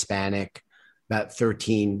 19% Hispanic, about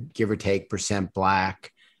 13, give or take, percent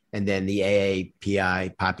Black. And then the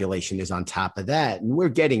AAPI population is on top of that. And we're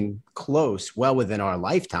getting close, well within our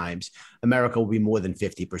lifetimes, America will be more than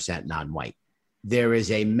 50% non-white. There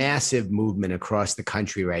is a massive movement across the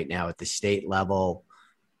country right now at the state level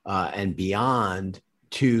and beyond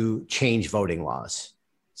to change voting laws.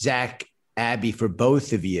 Zach, Abby, for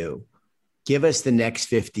both of you, give us the Next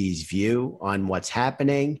 50's view on what's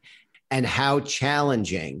happening and how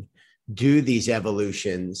challenging do these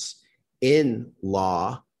evolutions in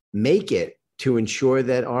law make it to ensure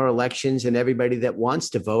that our elections and everybody that wants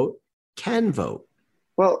to vote can vote?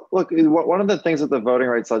 Well, look, one of the things that the voting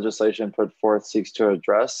rights legislation put forth seeks to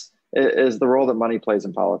address is the role that money plays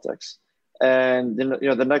in politics. And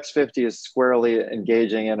the Next 50 is squarely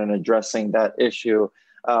engaging in and addressing that issue.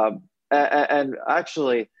 And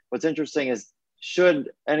actually, what's interesting is, should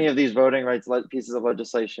any of these voting rights pieces of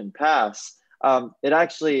legislation pass, it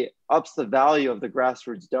actually ups the value of the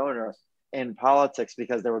grassroots donor in politics,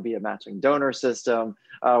 because there would be a matching donor system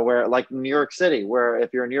where, like New York City, where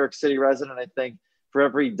if you're a New York City resident, I think for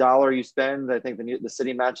every dollar you spend, I think the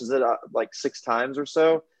city matches it like 6 times or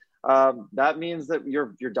so. That means that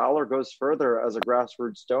your dollar goes further as a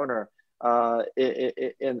grassroots donor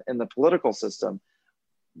in the political system.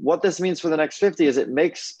 What this means for the next 50 is it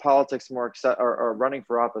makes politics or running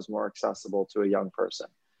for office more accessible to a young person.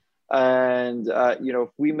 And if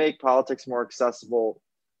we make politics more accessible,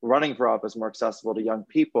 running for office more accessible to young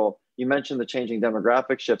people, you mentioned the changing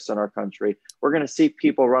demographic shifts in our country. We're going to see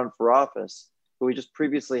people run for office who we just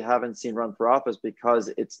previously haven't seen run for office because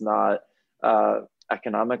it's not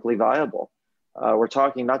economically viable. We're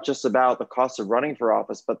talking not just about the cost of running for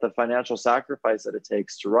office, but the financial sacrifice that it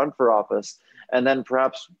takes to run for office and then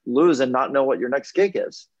perhaps lose and not know what your next gig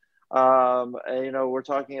is. We're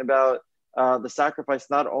talking about the sacrifice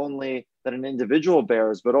not only that an individual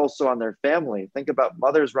bears, but also on their family. Think about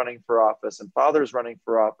mothers running for office and fathers running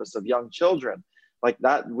for office of young children. Like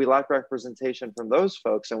that, we lack representation from those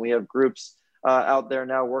folks, and we have groups out there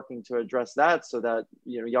now working to address that so that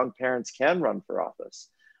young parents can run for office.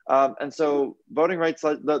 And so voting rights,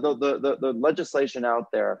 the legislation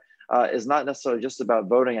out there is not necessarily just about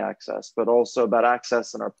voting access, but also about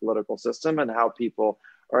access in our political system and how people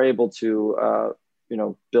are able to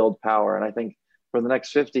build power. And I think for the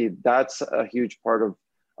next 50, that's a huge part of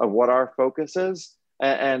what our focus is.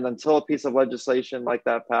 And until a piece of legislation like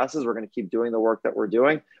that passes, we're going to keep doing the work that we're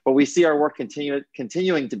doing. But we see our work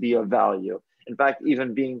continuing to be of value. In fact,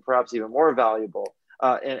 even being perhaps even more valuable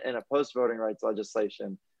in a post-voting rights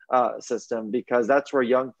legislation system, because that's where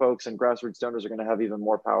young folks and grassroots donors are going to have even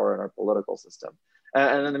more power in our political system.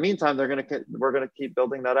 And in the meantime, we're going to keep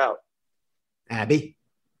building that out. Abby?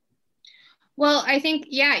 Well, I think,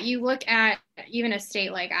 you look at even a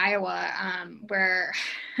state like Iowa, where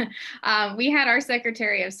we had our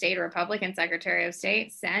Secretary of State, Republican Secretary of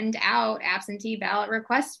State, send out absentee ballot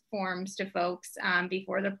request forms to folks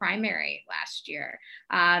before the primary last year,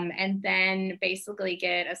 and then basically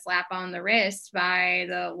get a slap on the wrist by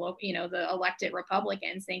the elected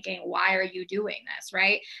Republicans, thinking, why are you doing this,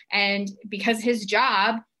 right? And because his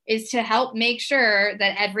job is to help make sure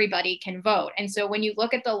that everybody can vote. And so when you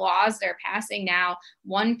look at the laws they're passing now,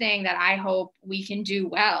 one thing that I hope we can do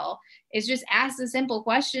well is just ask the simple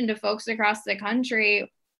question to folks across the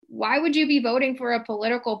country: why would you be voting for a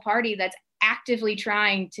political party that's actively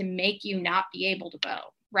trying to make you not be able to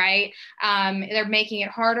vote? Right? They're making it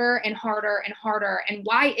harder and harder and harder. And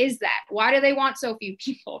why is that? Why do they want so few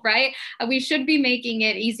people, right? We should be making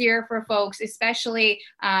it easier for folks, especially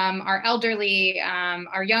our elderly,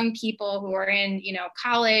 our young people who are in,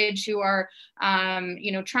 college, who are,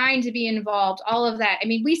 trying to be involved, all of that. I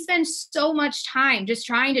mean, we spend so much time just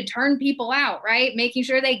trying to turn people out, right? Making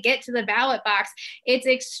sure they get to the ballot box. It's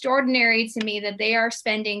extraordinary to me that they are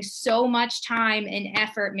spending so much time and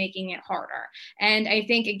effort making it harder. And I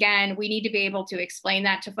think, again, we need to be able to explain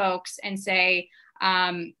that to folks and say,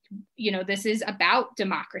 this is about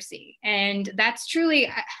democracy. And that's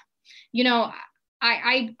truly,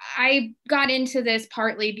 I got into this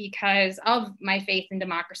partly because of my faith in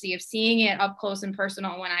democracy, of seeing it up close and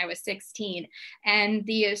personal when I was 16, and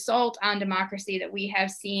the assault on democracy that we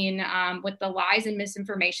have seen with the lies and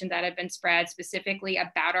misinformation that have been spread specifically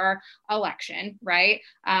about our election, right?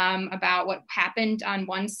 About what happened on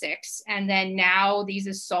 1/6, and then now these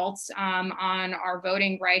assaults on our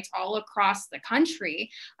voting rights all across the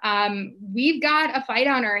country. We've got a fight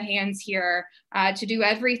on our hands here to do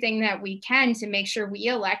everything that we can to make sure we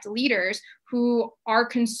elect leaders who are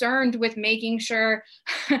concerned with making sure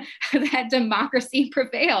that democracy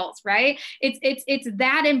prevails, right? It's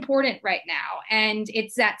that important right now, and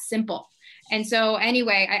it's that simple. And so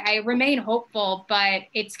anyway, I remain hopeful, but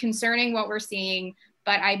it's concerning what we're seeing.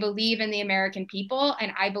 But I believe in the American people,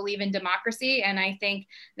 and I believe in democracy. And I think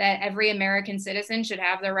that every American citizen should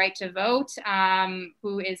have the right to vote,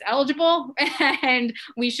 who is eligible, and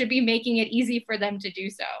we should be making it easy for them to do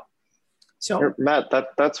so. So Matt,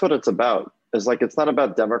 that's what it's about. It's not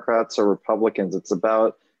about Democrats or Republicans. It's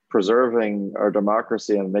about preserving our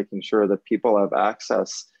democracy and making sure that people have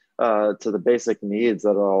access to the basic needs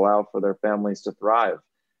that will allow for their families to thrive.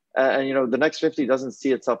 And the Next 50 doesn't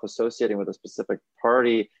see itself associating with a specific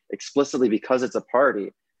party explicitly because it's a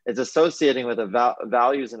party. It's associating with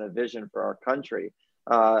values and a vision for our country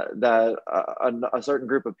that a certain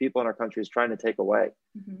group of people in our country is trying to take away.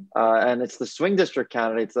 Mm-hmm. And it's the swing district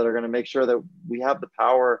candidates that are going to make sure that we have the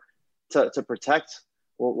power to protect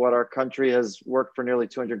what our country has worked for nearly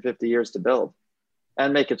 250 years to build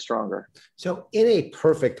and make it stronger. So in a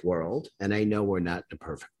perfect world, and I know we're not in a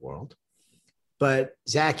perfect world, but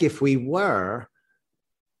Zach, if we were,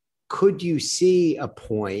 could you see a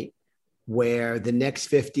point where the Next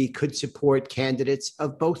 50 could support candidates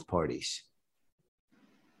of both parties?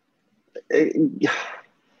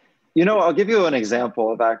 I'll give you an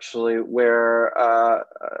example of actually where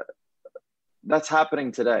that's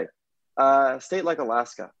happening today. A state like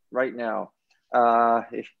Alaska right now,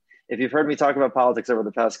 if you've heard me talk about politics over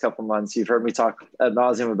the past couple months, you've heard me talk ad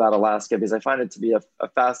nauseum about Alaska because I find it to be a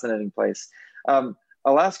fascinating place.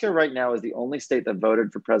 Alaska right now is the only state that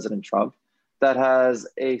voted for President Trump that has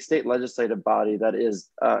a state legislative body that is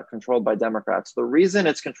controlled by Democrats. The reason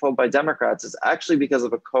it's controlled by Democrats is actually because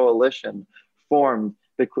of a coalition formed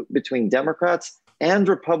between Democrats and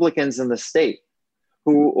Republicans in the state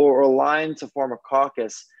who are aligned to form a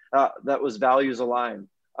caucus that was values aligned,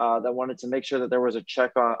 that wanted to make sure that there was a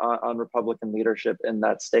check on Republican leadership in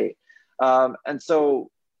that state. And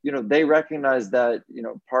so, they recognize that,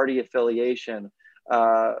 party affiliation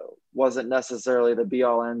wasn't necessarily the be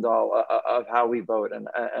all end all of how we vote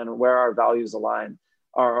and where our values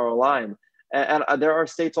are aligned. And there are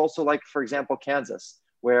states also like, for example, Kansas,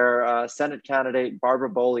 where Senate candidate Barbara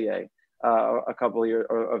Bollier, a couple of years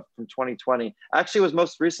from 2020, actually was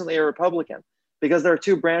most recently a Republican, because there are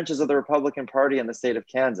two branches of the Republican Party in the state of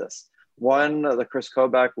Kansas. One, the Chris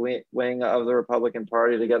Kobach wing of the Republican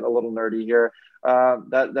Party, to get a little nerdy here,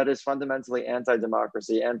 that is fundamentally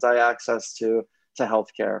anti-democracy, anti-access to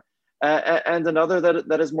healthcare, and another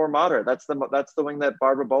that is more moderate. That's the wing that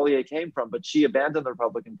Barbara Bollier came from, but she abandoned the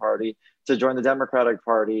Republican Party to join the Democratic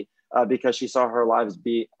Party because she saw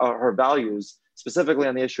her values, specifically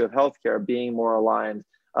on the issue of healthcare, being more aligned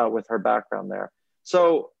with her background there.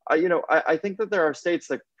 So, I think that there are states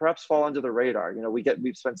that perhaps fall under the radar.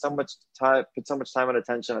 We've spent put so much time and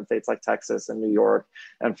attention on states like Texas and New York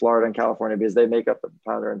and Florida and California because they make up the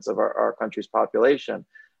preponderance of our country's population.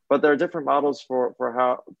 But there are different models for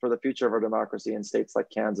the future of our democracy in states like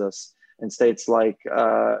Kansas and states like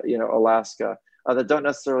Alaska that don't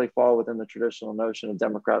necessarily fall within the traditional notion of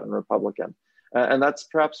Democrat and Republican, and that's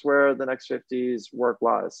perhaps where the Next 50's work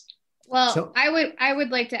lies. Well, I would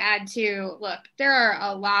like to add too, look, there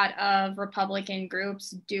are a lot of Republican groups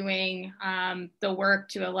doing the work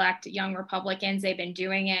to elect young Republicans. They've been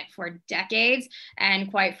doing it for decades.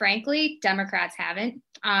 And quite frankly, Democrats haven't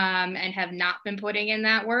and have not been putting in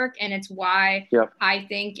that work. And it's why I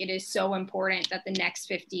think it is so important that the Next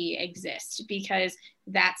 50 exists, because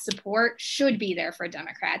that support should be there for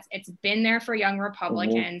Democrats. It's been there for young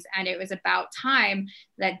Republicans, and it was about time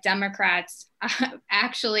that Democrats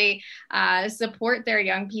actually support their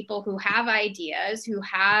young people who have ideas, who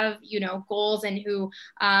have, goals, and who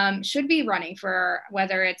should be running for,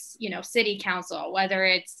 whether it's, city council, whether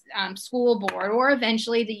it's school board, or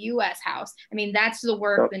eventually the U.S. House. I mean, that's the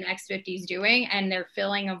work the Next 50 is doing, and they're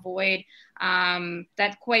filling a void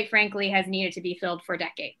that, quite frankly, has needed to be filled for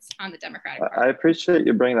decades on the Democratic Party. I appreciate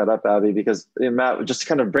you bringing that up, Abby, because Matt, just to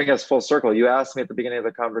kind of bring us full circle, you asked me at the beginning of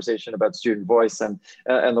the conversation about Student Voice and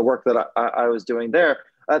the work that I was doing there.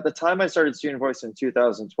 At the time I started Student Voice in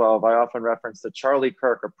 2012, I often referenced that Charlie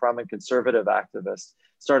Kirk, a prominent conservative activist,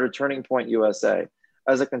 started Turning Point USA.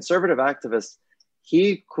 As a conservative activist,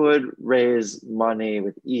 he could raise money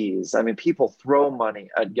with ease. I mean, people throw money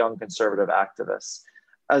at young conservative activists.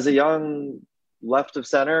 As a young left of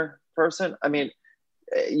center person, I mean,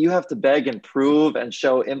 you have to beg and prove and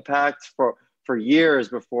show impact for years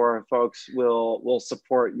before folks will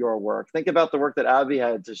support your work. Think about the work that Abby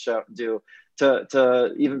had to do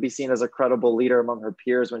to even be seen as a credible leader among her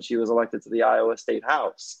peers when she was elected to the Iowa State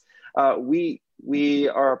House. We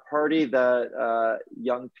are a party that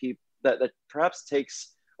young people that perhaps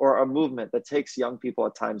takes, or a movement that takes young people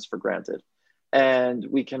at times for granted. And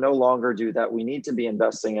we can no longer do that. We need to be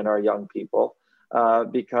investing in our young people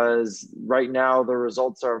because right now the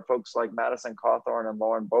results are folks like Madison Cawthorn and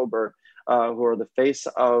Lauren Boebert, who are the face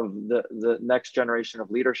of the next generation of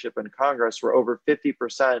leadership in Congress, where over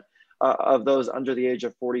 50% of those under the age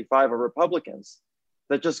of 45 are Republicans.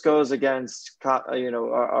 That just goes against our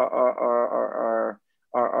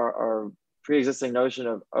pre-existing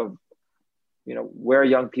notion of where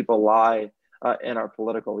young people lie in our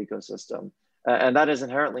political ecosystem. And that is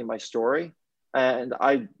inherently my story. And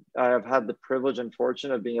I have had the privilege and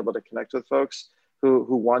fortune of being able to connect with folks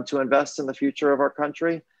who want to invest in the future of our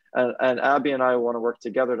country. And Abby and I want to work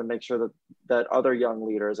together to make sure that other young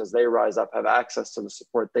leaders, as they rise up, have access to the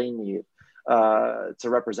support they need to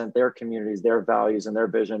represent their communities, their values, and their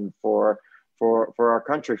vision for our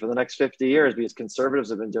country for the next 50 years, because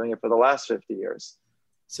conservatives have been doing it for the last 50 years.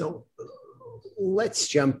 So let's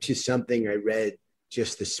jump to something I read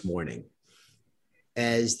just this morning.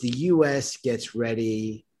 As the U.S. gets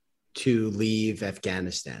ready to leave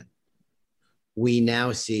Afghanistan, we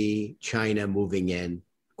now see China moving in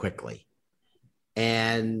quickly.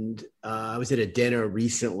 And I was at a dinner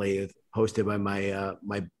recently hosted by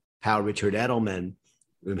my pal Richard Edelman,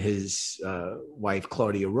 his wife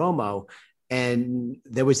Claudia Romo, and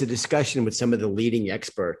there was a discussion with some of the leading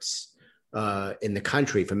experts in the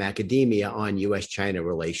country from academia on U.S.-China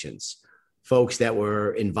relations, folks that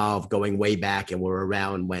were involved going way back and were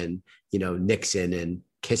around when, Nixon and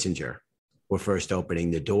Kissinger were first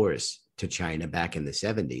opening the doors to China back in the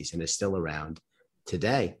 70s and is still around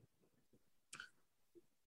today.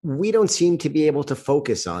 We don't seem to be able to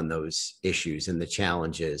focus on those issues and the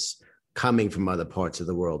challenges coming from other parts of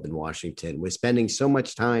the world in Washington. We're spending so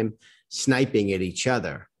much time sniping at each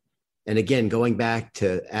other. And again, going back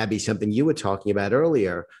to, Abby, something you were talking about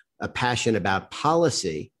earlier, a passion about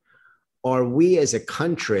policy. Are we as a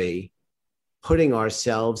country putting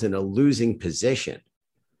ourselves in a losing position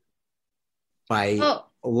by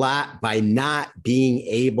not being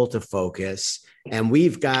able to focus? And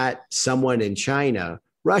we've got someone in China.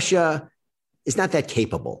 Russia is not that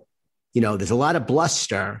capable. There's a lot of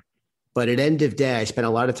bluster, but at end of day, I spent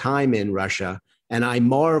a lot of time in Russia, and I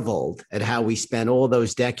marveled at how we spent all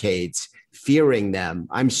those decades fearing them.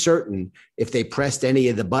 I'm certain if they pressed any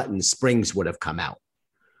of the buttons, springs would have come out.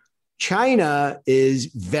 China is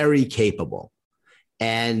very capable,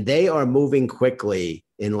 and they are moving quickly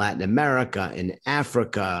in Latin America, in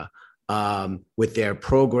Africa, with their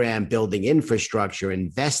program, building infrastructure,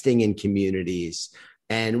 investing in communities,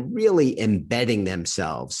 and really embedding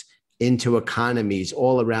themselves into economies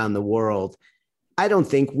all around the world. I don't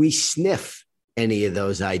think we sniff any of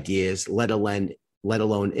those ideas, let alone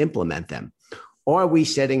implement them. Or are we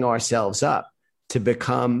setting ourselves up to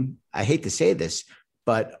become, I hate to say this,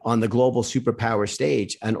 but on the global superpower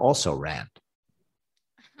stage, and also RAND?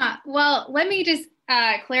 Well, let me just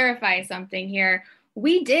clarify something here.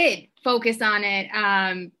 We did focus on it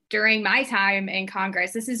during my time in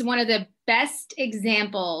Congress. This is one of the best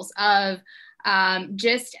examples of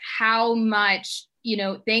just how much,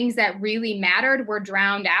 things that really mattered were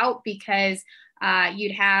drowned out because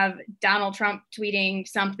you'd have Donald Trump tweeting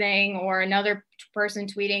something or another person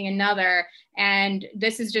tweeting another. And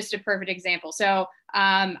this is just a perfect example. So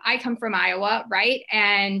I come from Iowa, right?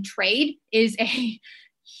 And trade is a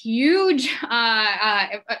huge,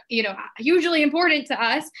 hugely important to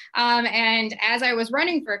us. And as I was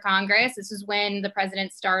running for Congress, this is when the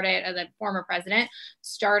former president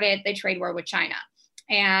started the trade war with China.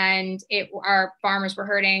 And our farmers were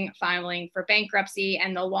hurting, filing for bankruptcy.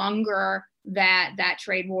 And the longer that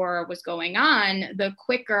trade war was going on, the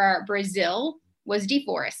quicker Brazil was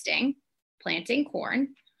deforesting, planting corn,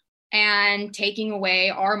 and taking away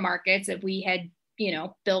our markets that we had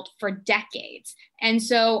built for decades. And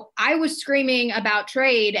so I was screaming about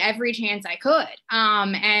trade every chance I could,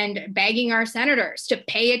 and begging our senators to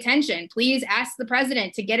pay attention. Please ask the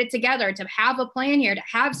president to get it together, to have a plan here, to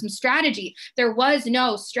have some strategy. There was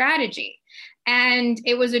no strategy. And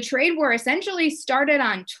it was a trade war essentially started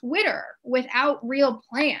on Twitter without real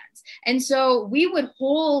plans. And so we would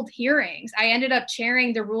hold hearings. I ended up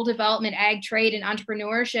chairing the Rural Development, Ag Trade, and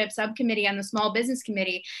Entrepreneurship Subcommittee on the Small Business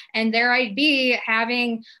Committee. And there I'd be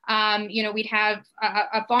having, we'd have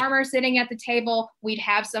a farmer sitting at the table. We'd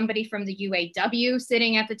have somebody from the UAW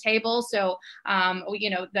sitting at the table. So,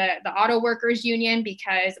 the auto workers union,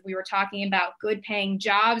 because we were talking about good paying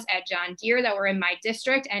jobs at John Deere that were in my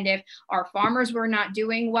district. And if our farmers were not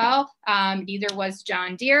doing well, neither was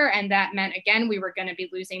John Deere. And that meant, again, we were going to be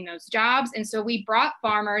losing those jobs. And so we brought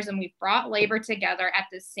farmers and we brought labor together at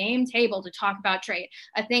the same table to talk about trade,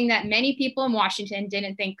 a thing that many people in Washington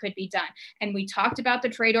didn't think could be done. And we talked about the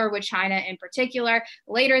trade war with China in particular.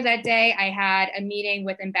 Later that day, I had a meeting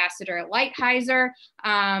with Ambassador Lighthizer,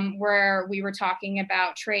 where we were talking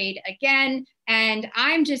about trade again. And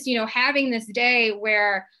I'm just, having this day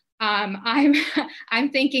where I'm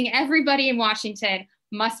thinking everybody in Washington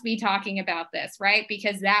must be talking about this, right?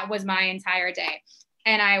 Because that was my entire day.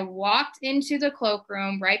 And I walked into the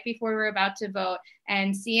cloakroom right before we were about to vote,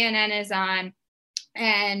 and CNN is on,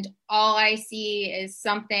 and all I see is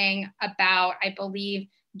something about, I believe,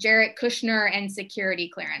 Jared Kushner and security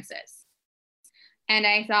clearances. And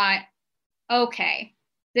I thought, okay,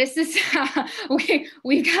 this is,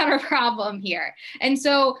 we've got a problem here. And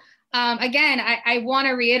so again, I want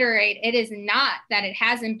to reiterate, it is not that it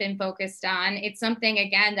hasn't been focused on. It's something,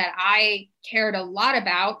 again, that I cared a lot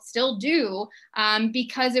about, still do,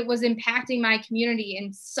 because it was impacting my community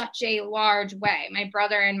in such a large way. My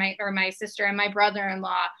brother and my sister and my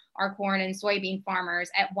brother-in-law are corn and soybean farmers.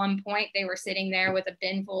 At one point, they were sitting there with a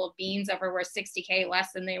bin full of beans that were worth $60K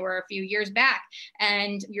less than they were a few years back.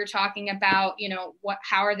 And you're talking about,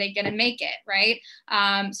 how are they going to make it, right?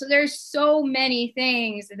 So there's so many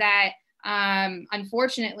things that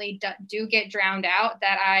unfortunately do get drowned out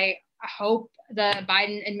that I hope the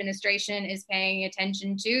Biden administration is paying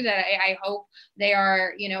attention to, that I hope they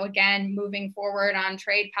are, again, moving forward on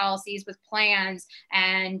trade policies with plans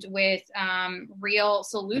and with real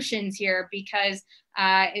solutions here, because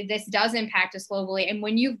this does impact us globally. And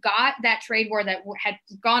when you've got that trade war that had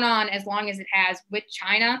gone on as long as it has with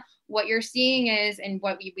China, what you're seeing is, and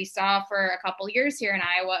what we saw for a couple of years here in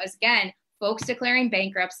Iowa, is, again, folks declaring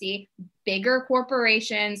bankruptcy, bigger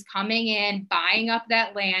corporations coming in, buying up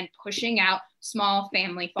that land, pushing out small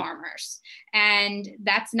family farmers. And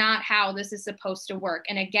that's not how this is supposed to work.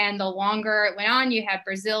 And again, the longer it went on, you have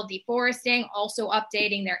Brazil deforesting, also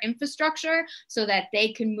updating their infrastructure so that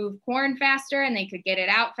they can move corn faster and they could get it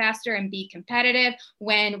out faster and be competitive.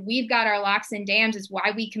 When we've got our locks and dams, is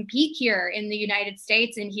why we compete here in the United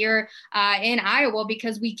States and here in Iowa,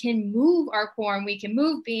 because we can move our corn, we can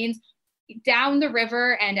move beans down the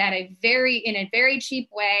river and in a very cheap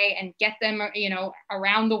way, and get them,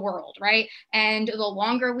 around the world, right? And the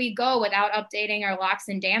longer we go without updating our locks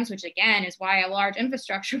and dams, which again is why a large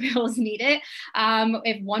infrastructure bill is needed,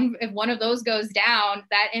 if one of those goes down,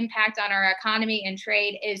 that impact on our economy and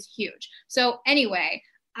trade is huge. So anyway,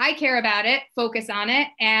 I care about it, focus on it.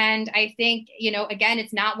 And I think, again,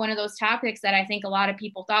 it's not one of those topics that I think a lot of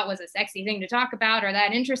people thought was a sexy thing to talk about or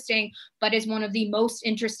that interesting, but is one of the most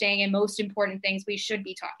interesting and most important things we should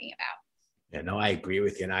be talking about. Yeah, no, I agree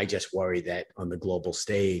with you. And I just worry that on the global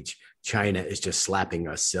stage, China is just slapping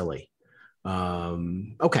us silly.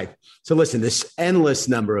 Okay. So listen, this endless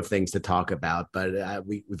number of things to talk about, but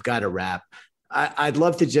we've got to wrap. I'd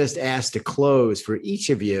love to just ask to close for each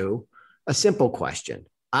of you a simple question.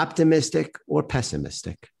 Optimistic or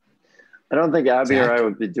pessimistic? I don't think Abby or I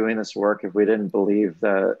would be doing this work if we didn't believe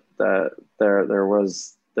that there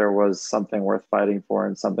was something worth fighting for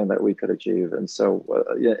and something that we could achieve. And so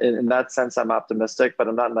in that sense, I'm optimistic, but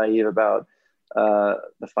I'm not naive about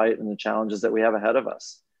the fight and the challenges that we have ahead of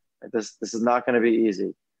us. This is not going to be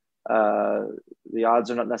easy. The odds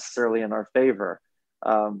are not necessarily in our favor.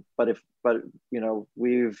 But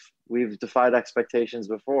we've defied expectations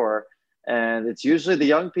before. And it's usually the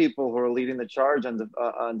young people who are leading the charge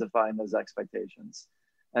on defying those expectations.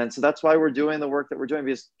 And so that's why we're doing the work that we're doing,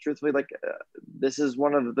 because truthfully, this is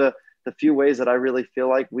one of the few ways that I really feel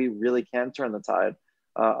like we really can turn the tide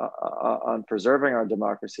on preserving our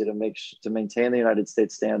democracy to maintain the United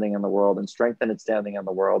States standing in the world and strengthen its standing in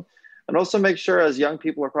the world. And also make sure, as young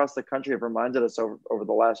people across the country have reminded us over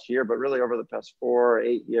the last year, but really over the past 4 or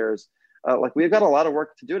 8 years, we've got a lot of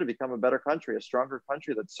work to do to become a better country, a stronger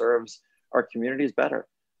country that serves our communities better.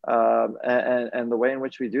 And the way in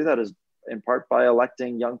which we do that is in part by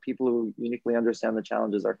electing young people who uniquely understand the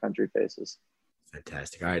challenges our country faces.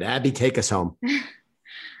 Fantastic. All right, Abby, take us home.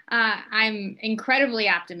 I'm incredibly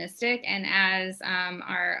optimistic. And as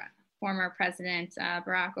our former president,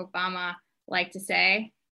 Barack Obama, liked to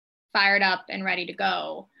say, fired up and ready to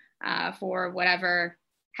go for whatever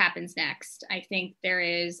happens next. I think there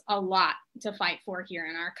is a lot to fight for here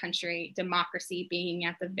in our country, democracy being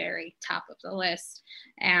at the very top of the list.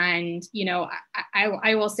 And,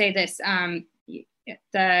 I will say this,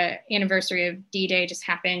 the anniversary of D-Day just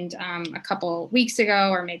happened a couple weeks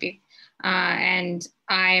ago, or maybe, and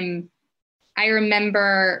I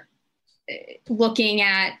remember looking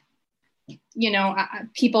at,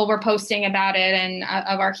 people were posting about it and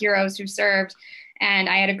of our heroes who served. And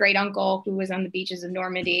I had a great uncle who was on the beaches of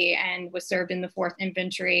Normandy and was served in the 4th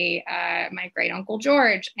Infantry, my great uncle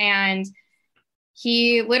George. And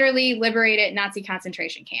he literally liberated Nazi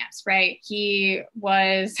concentration camps, right? He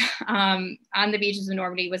was on the beaches of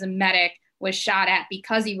Normandy, was a medic, was shot at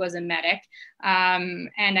because he was a medic. And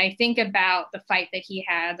I think about the fight that he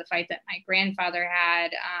had, the fight that my grandfather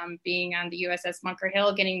had, being on the USS Bunker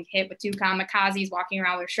Hill, getting hit with 2 kamikazes, walking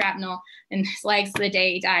around with shrapnel in his legs the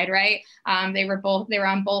day he died, right? They were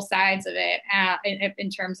on both sides of it in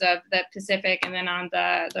terms of the Pacific and then on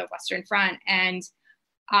the Western Front. And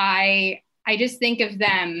I just think of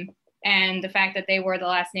them and the fact that they wore the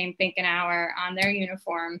last name Finkenauer on their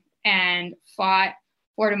uniform and fought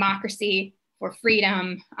for democracy, for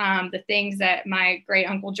freedom, the things that my great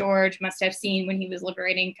uncle George must have seen when he was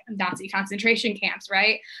liberating Nazi concentration camps,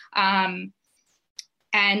 right? And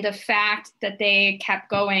the fact that they kept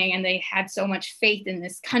going and they had so much faith in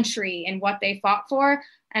this country and what they fought for.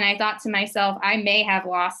 And I thought to myself, I may have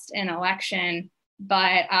lost an election,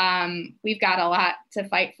 but we've got a lot to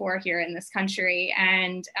fight for here in this country.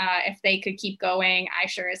 And if they could keep going, I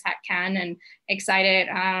sure as heck can, and excited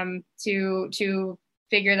to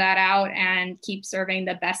figure that out and keep serving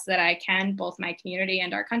the best that I can, both my community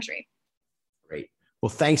and our country. Great. Well,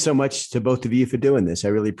 thanks so much to both of you for doing this. I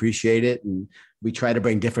really appreciate it. And we try to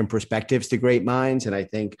bring different perspectives to great minds. And I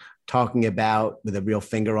think talking about with a real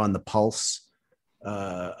finger on the pulse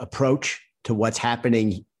approach to what's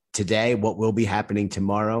happening today, what will be happening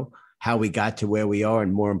tomorrow, how we got to where we are,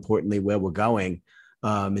 and more importantly, where we're going.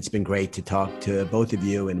 It's been great to talk to both of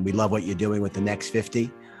you, and we love what you're doing with the Next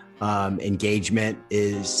 50. Engagement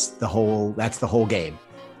is that's the whole game,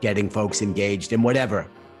 getting folks engaged in whatever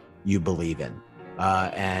you believe in.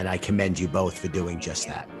 And I commend you both for doing just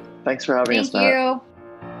that. Thanks for having us, Matt. Thank you.